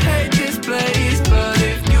I hate this place, but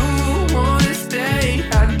if you wanna stay,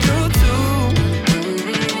 I do too.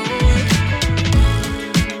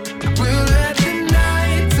 We'll let the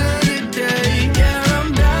night turn to day. Yeah, I'm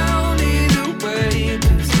down either way,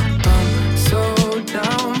 'cause I'm so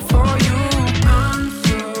down for you. I'm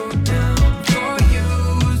so down for you,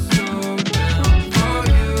 so down for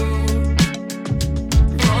you,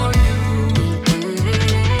 for you.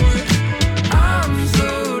 I'm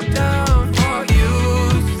so down for you,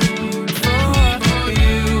 for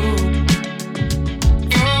you,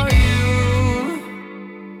 for you.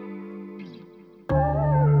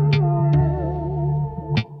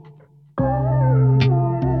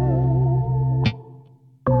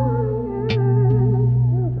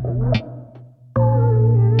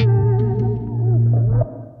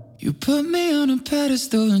 You put me on a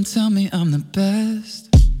pedestal and tell me I'm the best.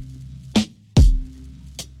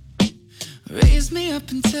 Raise me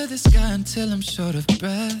up into the sky until I'm short of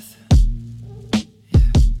breath.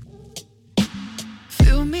 Yeah.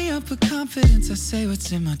 Fill me up with confidence, I say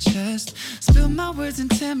what's in my chest. Spill my words and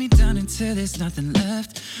tear me down until there's nothing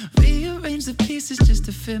left. Rearrange the pieces just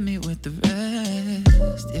to fill me with the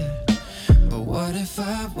rest. Yeah. But what if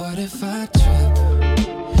I trip?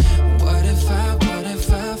 What if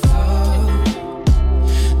I fall?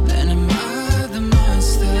 Then am I the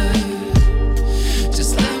monster?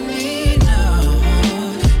 Just let me know.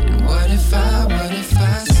 And what if I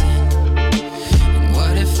sin? And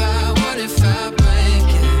what if I break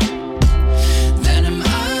it? Then am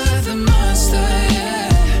I the monster? Yeah.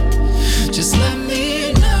 Just let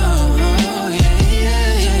me know.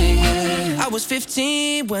 Yeah. I was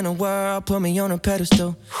 15 when the world put me on a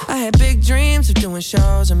pedestal. I had big dreams of doing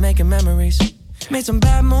shows and making memories. Made some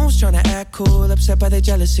bad moves trying to act cool, upset by their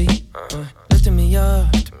jealousy. Lifting me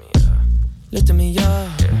up, lifting me up.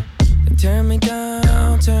 Then turn me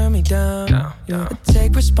down, turn me down. I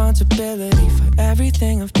take responsibility for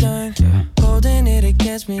everything I've done. Holding it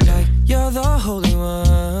against me like you're the holy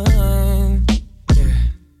one.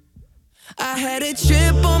 I had a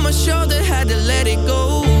chip on my shoulder, had to let it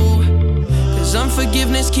go. 'Cause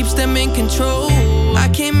unforgiveness keeps them in control. I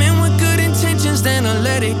came in with good intentions, then I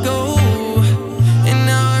let it go. And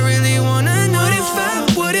now I really wanna know,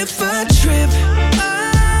 what if I trip?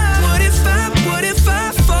 What if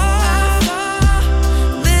I fall?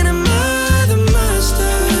 Then am I the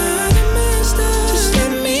monster? Just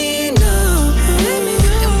let me know.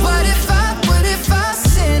 And what if I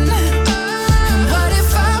sin? And what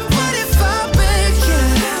if I break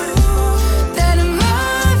it? Then am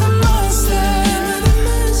I the monster?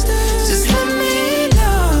 Just let me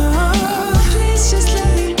know. Please just let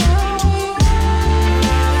me know.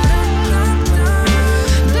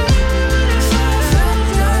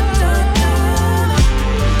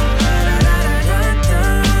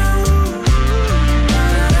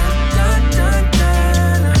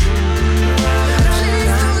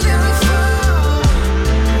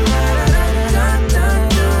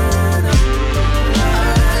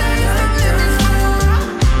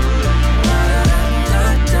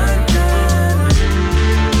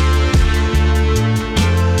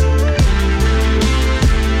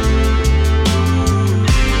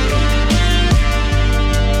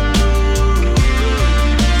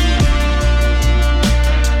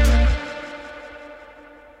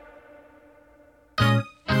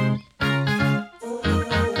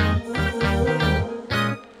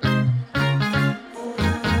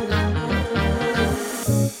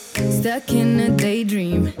 stuck in a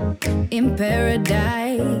daydream, in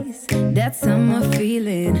paradise. That summer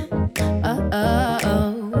feeling.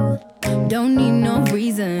 Oh, don't need no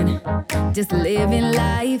reason, just living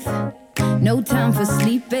life. No time for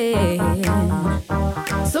sleeping.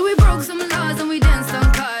 So we broke some laws and we danced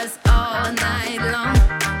on cars all night long.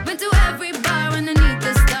 Went to every bar underneath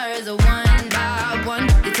the stars, one by one.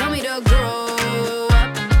 You told me to grow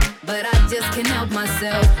up, but I just can't help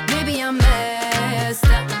myself. Maybe I'm messed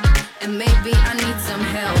up, and maybe I need some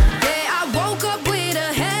help. Yeah, I woke up with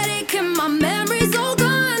a headache and my memory's all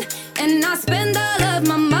gone. And I spend all of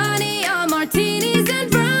my money on martinis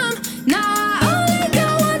and rum. Now I only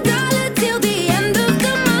got $1 till the end of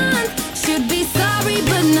the month. Should be sorry,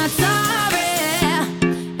 but not sorry.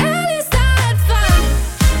 At least I had fun.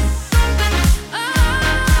 Oh,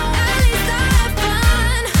 at least I had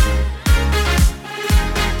fun.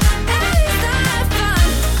 At least I had fun.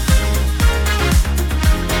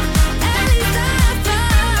 At least I had fun.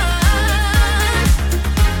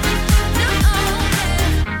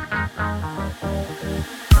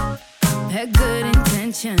 Had good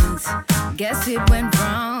intentions, guess it went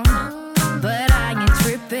wrong, but I ain't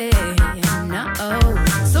tripping, no.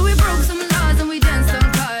 So we broke some laws and we danced on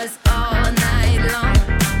cars all night long.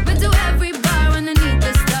 Went to every bar underneath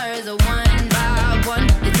the stars, one by one.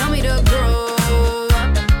 You told me to grow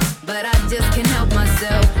up, but I just can't help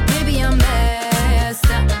myself. Maybe I'm messed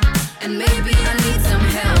up, and maybe I need some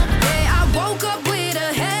help. Yeah, I woke up with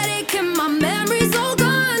a headache and my memory's all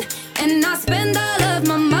gone. And I spend all of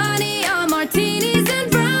my money on martinis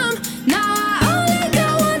and rum. Now I only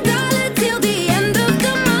got $1 till the end of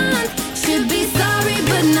the month. Should be sorry,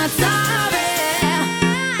 but not sorry.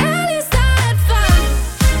 At least I had fun.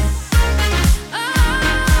 Oh,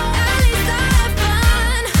 at least I had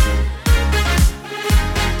fun.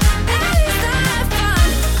 At least I had fun.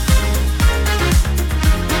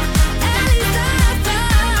 At least I had fun.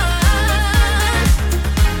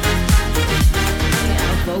 Yeah,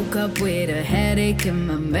 I woke up with a headache and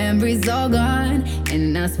my memory's all gone.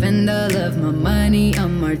 And I spend all of my money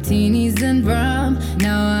on martinis and rum.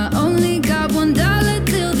 Now I only got $1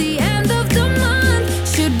 till the end of the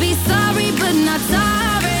month. Should be sorry, but not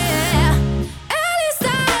sorry. At least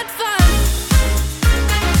I had fun.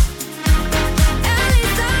 At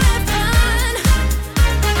least I had fun.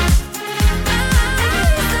 At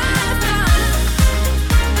least I had fun.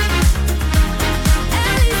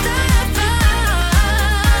 At least I had fun.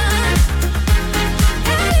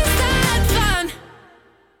 At least I had fun.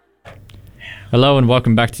 Hello and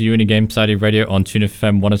welcome back to Unigame Society Radio on Tune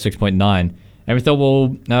FM 106.9. And we thought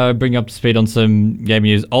we'll bring up to speed on some game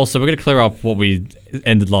news. Also, we're going to clear up what we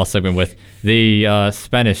ended last segment with. The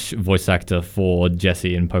Spanish voice actor for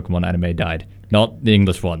Jessie in Pokemon anime died. Not the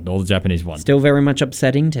English one, or the Japanese one. Still very much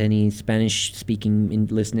upsetting to any Spanish-speaking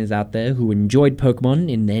listeners out there who enjoyed Pokemon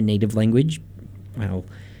in their native language. Well,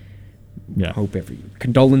 Yeah.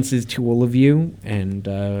 Condolences to all of you, and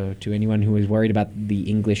to anyone who is worried about the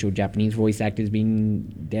English or Japanese voice actors being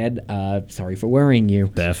dead. Sorry for worrying you.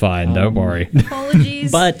 They're fine, don't worry.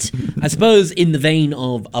 Apologies. But I suppose in the vein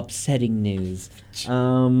of upsetting news,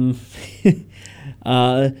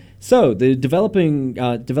 so the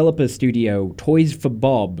developer studio Toys for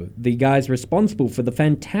Bob, the guys responsible for the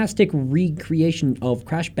fantastic recreation of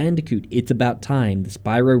Crash Bandicoot It's About Time, the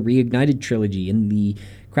Spyro Reignited trilogy, and the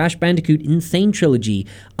Crash Bandicoot Insane trilogy,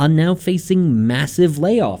 are now facing massive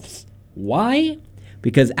layoffs. Why?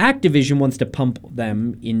 Because Activision wants to pump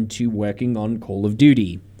them into working on Call of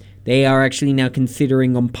Duty. They are actually now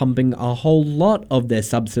considering on pumping a whole lot of their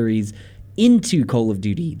sub-series into Call of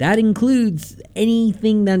Duty. That includes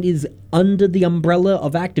anything that is under the umbrella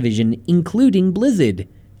of Activision, including Blizzard.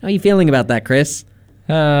 How are you feeling about that, Chris?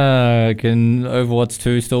 Can Overwatch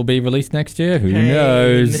 2 still be released next year? Who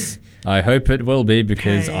knows? I hope it will be,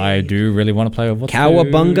 because I do really want to play Overwatch 2.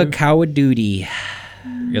 Cowabunga Cowaduty.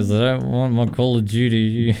 Because I don't want my Call of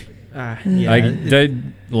Duty. Yeah,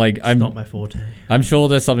 I'm not my forte. I'm sure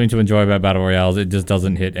there's something to enjoy about Battle Royales. It just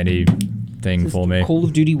doesn't hit anything for me. Call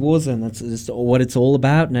of Duty Warzone, that's just what it's all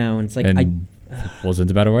about now. And it's like, Wasn't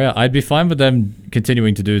a Battle Royale. I'd be fine with them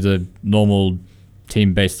continuing to do the normal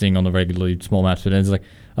team-based thing on the regularly small maps, but then it's like,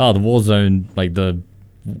 oh, the Warzone, like the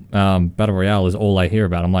Battle Royale is all I hear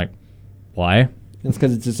about. I'm like, why? That's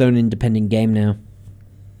because it's its own independent game now.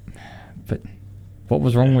 But what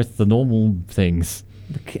was wrong with the normal things?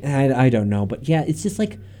 I don't know, but yeah, it's just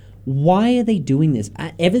like, why are they doing this?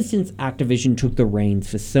 Ever since Activision took the reins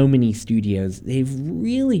for so many studios, they've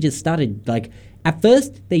really just started, like, at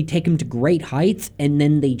first they take them to great heights, and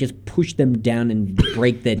then they just push them down and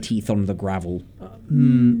break their teeth on the gravel.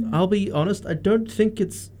 I'll be honest, I don't think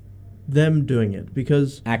it's them doing it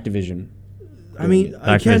because Activision. I mean,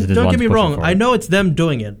 Activision is don't one get me pushing wrong. for I it. know it's them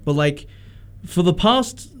doing it, but like for the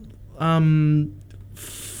past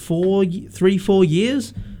 4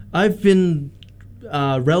 years, I've been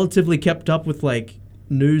relatively kept up with like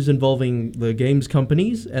news involving the games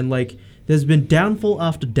companies, and like there's been downfall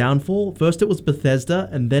after downfall. First it was Bethesda,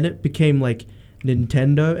 and then it became like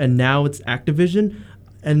Nintendo, and now it's Activision.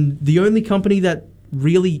 And the only company that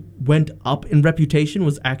really went up in reputation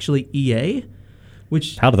was actually EA,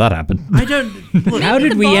 which How did that happen? I don't. Look, How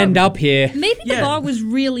did we end up here? Maybe the Yeah. bar was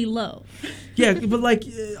really low. yeah, but like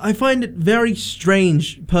I find it very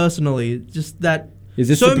strange personally, just that Is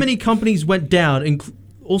this so the- many companies went down, and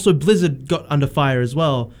also Blizzard got under fire as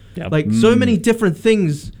well. Yep. Like so many different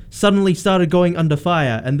things suddenly started going under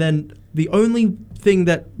fire, and then the only thing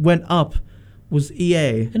that went up was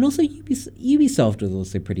EA. And also Ubisoft was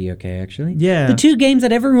also pretty okay, actually. Yeah. The two games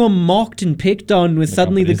that everyone mocked and picked on was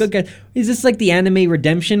suddenly the companies. good guys. Is this like the anime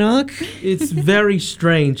redemption arc? It's very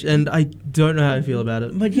strange, and I don't know how I feel about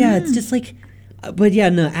it. But yeah, it's just like, but yeah,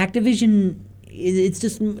 no, Activision. It's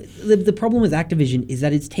just the problem with Activision is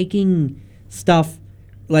that it's taking stuff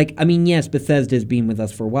like, I mean, yes, Bethesda's been with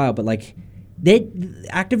us for a while, but like,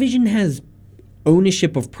 Activision has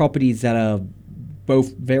ownership of properties that are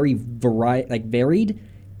both very varied,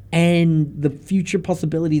 and the future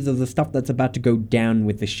possibilities of the stuff that's about to go down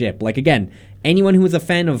with the ship. Like again, anyone who was a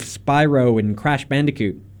fan of Spyro and Crash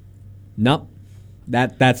Bandicoot, nope.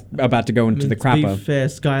 That's about to go into the To crapper. be fair,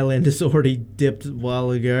 Skylanders already dipped a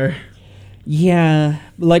while ago. Yeah,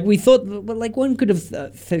 like we thought, but like one could have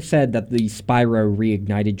said that the Spyro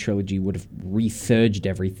Reignited trilogy would have resurged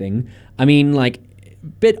everything. I mean, like,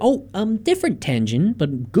 different tangent,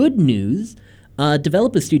 but good news.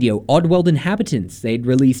 Developer studio Oddworld Inhabitants. They'd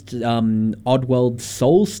released Oddworld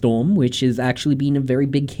Soulstorm, which has actually been a very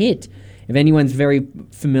big hit. If anyone's very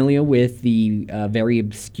familiar with the very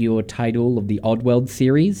obscure title of the Oddworld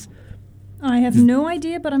series, I have no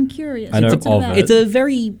idea, but I'm curious. I know What's it of about? it.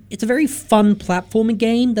 it's a very fun platformer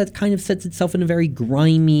game that kind of sets itself in a very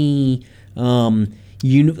grimy world,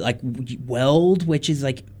 which is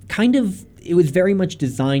like kind of, it was very much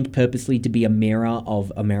designed purposely to be a mirror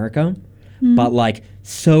of America, but like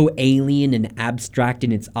so alien and abstract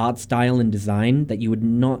in its art style and design that you would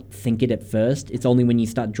not think it at first. It's only when you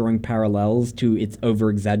start drawing parallels to its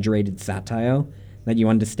over-exaggerated satire that you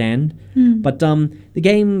understand. But the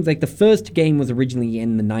game, like the first game was originally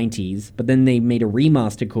in the 90s, but then they made a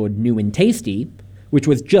remaster called New and Tasty, which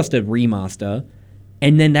was just a remaster,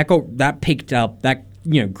 and then that picked up, that,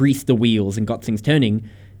 you know, greased the wheels and got things turning.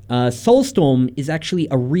 Soulstorm is actually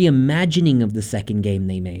a reimagining of the second game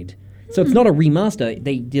they made. So it's not a remaster,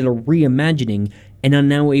 they did a reimagining and are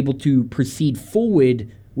now able to proceed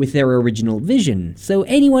forward with their original vision. So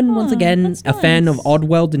anyone, once again, that's a fan of nice.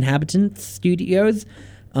 Oddworld Inhabitants Studios,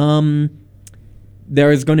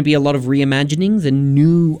 there is going to be a lot of reimaginings and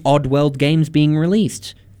new Oddworld games being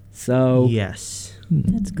released. So Yes.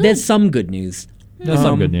 That's good. there's some good news. There's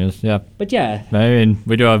some good news, yeah. But yeah. I mean,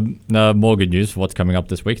 we do have more good news for what's coming up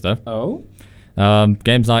this week, though. Oh?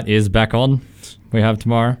 Games Night is back on. We have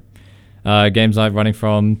tomorrow. Games Night running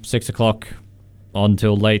from 6 o'clock on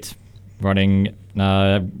till late. Running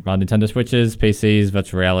on Nintendo Switches, PCs,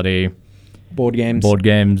 virtual reality, Board games. board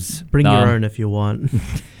games. Bring your own if you want.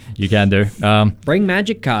 You can do. Bring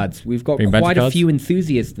magic cards. We've got Bring magic quite a cards? few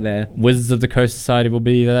enthusiasts there. Wizards of the Coast Society will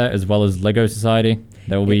be there, as well as Lego Society.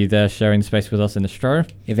 They will be there sharing space with us in the show.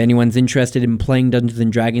 If anyone's interested in playing Dungeons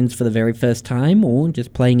and Dragons for the very first time, or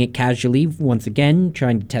just playing it casually, once again,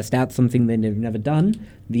 trying to test out something that they've never done,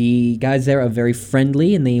 the guys there are very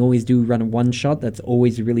friendly, and they always do run a one-shot that's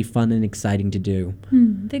always really fun and exciting to do.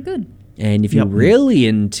 They're good. And if you're Yep. really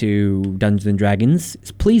into Dungeons and Dragons,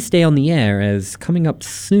 please stay on the air, as coming up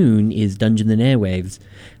soon is Dungeons and Airwaves.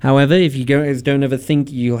 However, if you guys don't ever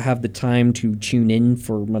think you'll have the time to tune in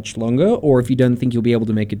for much longer, or if you don't think you'll be able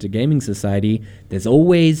to make it to Gaming Society, there's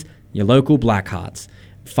always your local Black Hearts.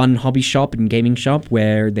 Fun hobby shop and gaming shop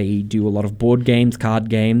where they do a lot of board games, card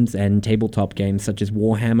games, and tabletop games such as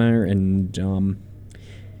Warhammer and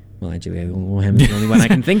well, actually, Warhammer's the only one I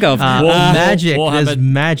can think of. Magic. Warhammer- There's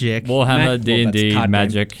magic. Warhammer, well, D&D, that's card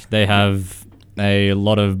Magic. They have a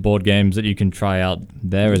lot of board games that you can try out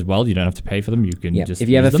there as well. You don't have to pay for them. You can Yeah, just if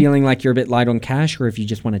you're use ever them. feeling like you're a bit light on cash, or if you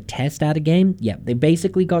just want to test out a game, yeah, they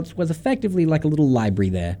basically got what's effectively like a little library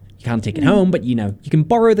there. You can't take it home, but you know, you can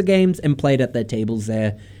borrow the games and play it at their tables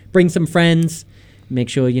there. Bring some friends. Make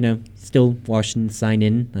sure, you know, still wash and sign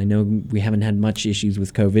in. I know we haven't had much issues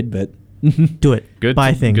with COVID, but Do it. Good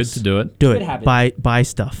Buy to, things. Good to do it. Do Good it. habit. Buy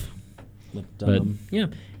stuff. But yeah.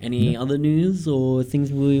 Any other news or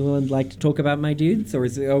things we would like to talk about, my dudes? Or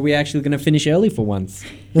are we actually going to finish early for once?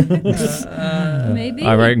 Maybe.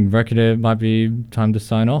 I reckon it might be time to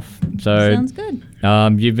sign off. So Sounds good.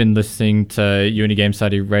 You've been listening to Uni Game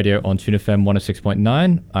Study Radio on Tune FM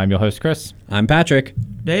 106.9. I'm your host, Chris. I'm Patrick.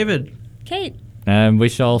 David. Kate. And we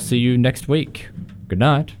shall see you next week. Good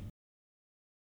night.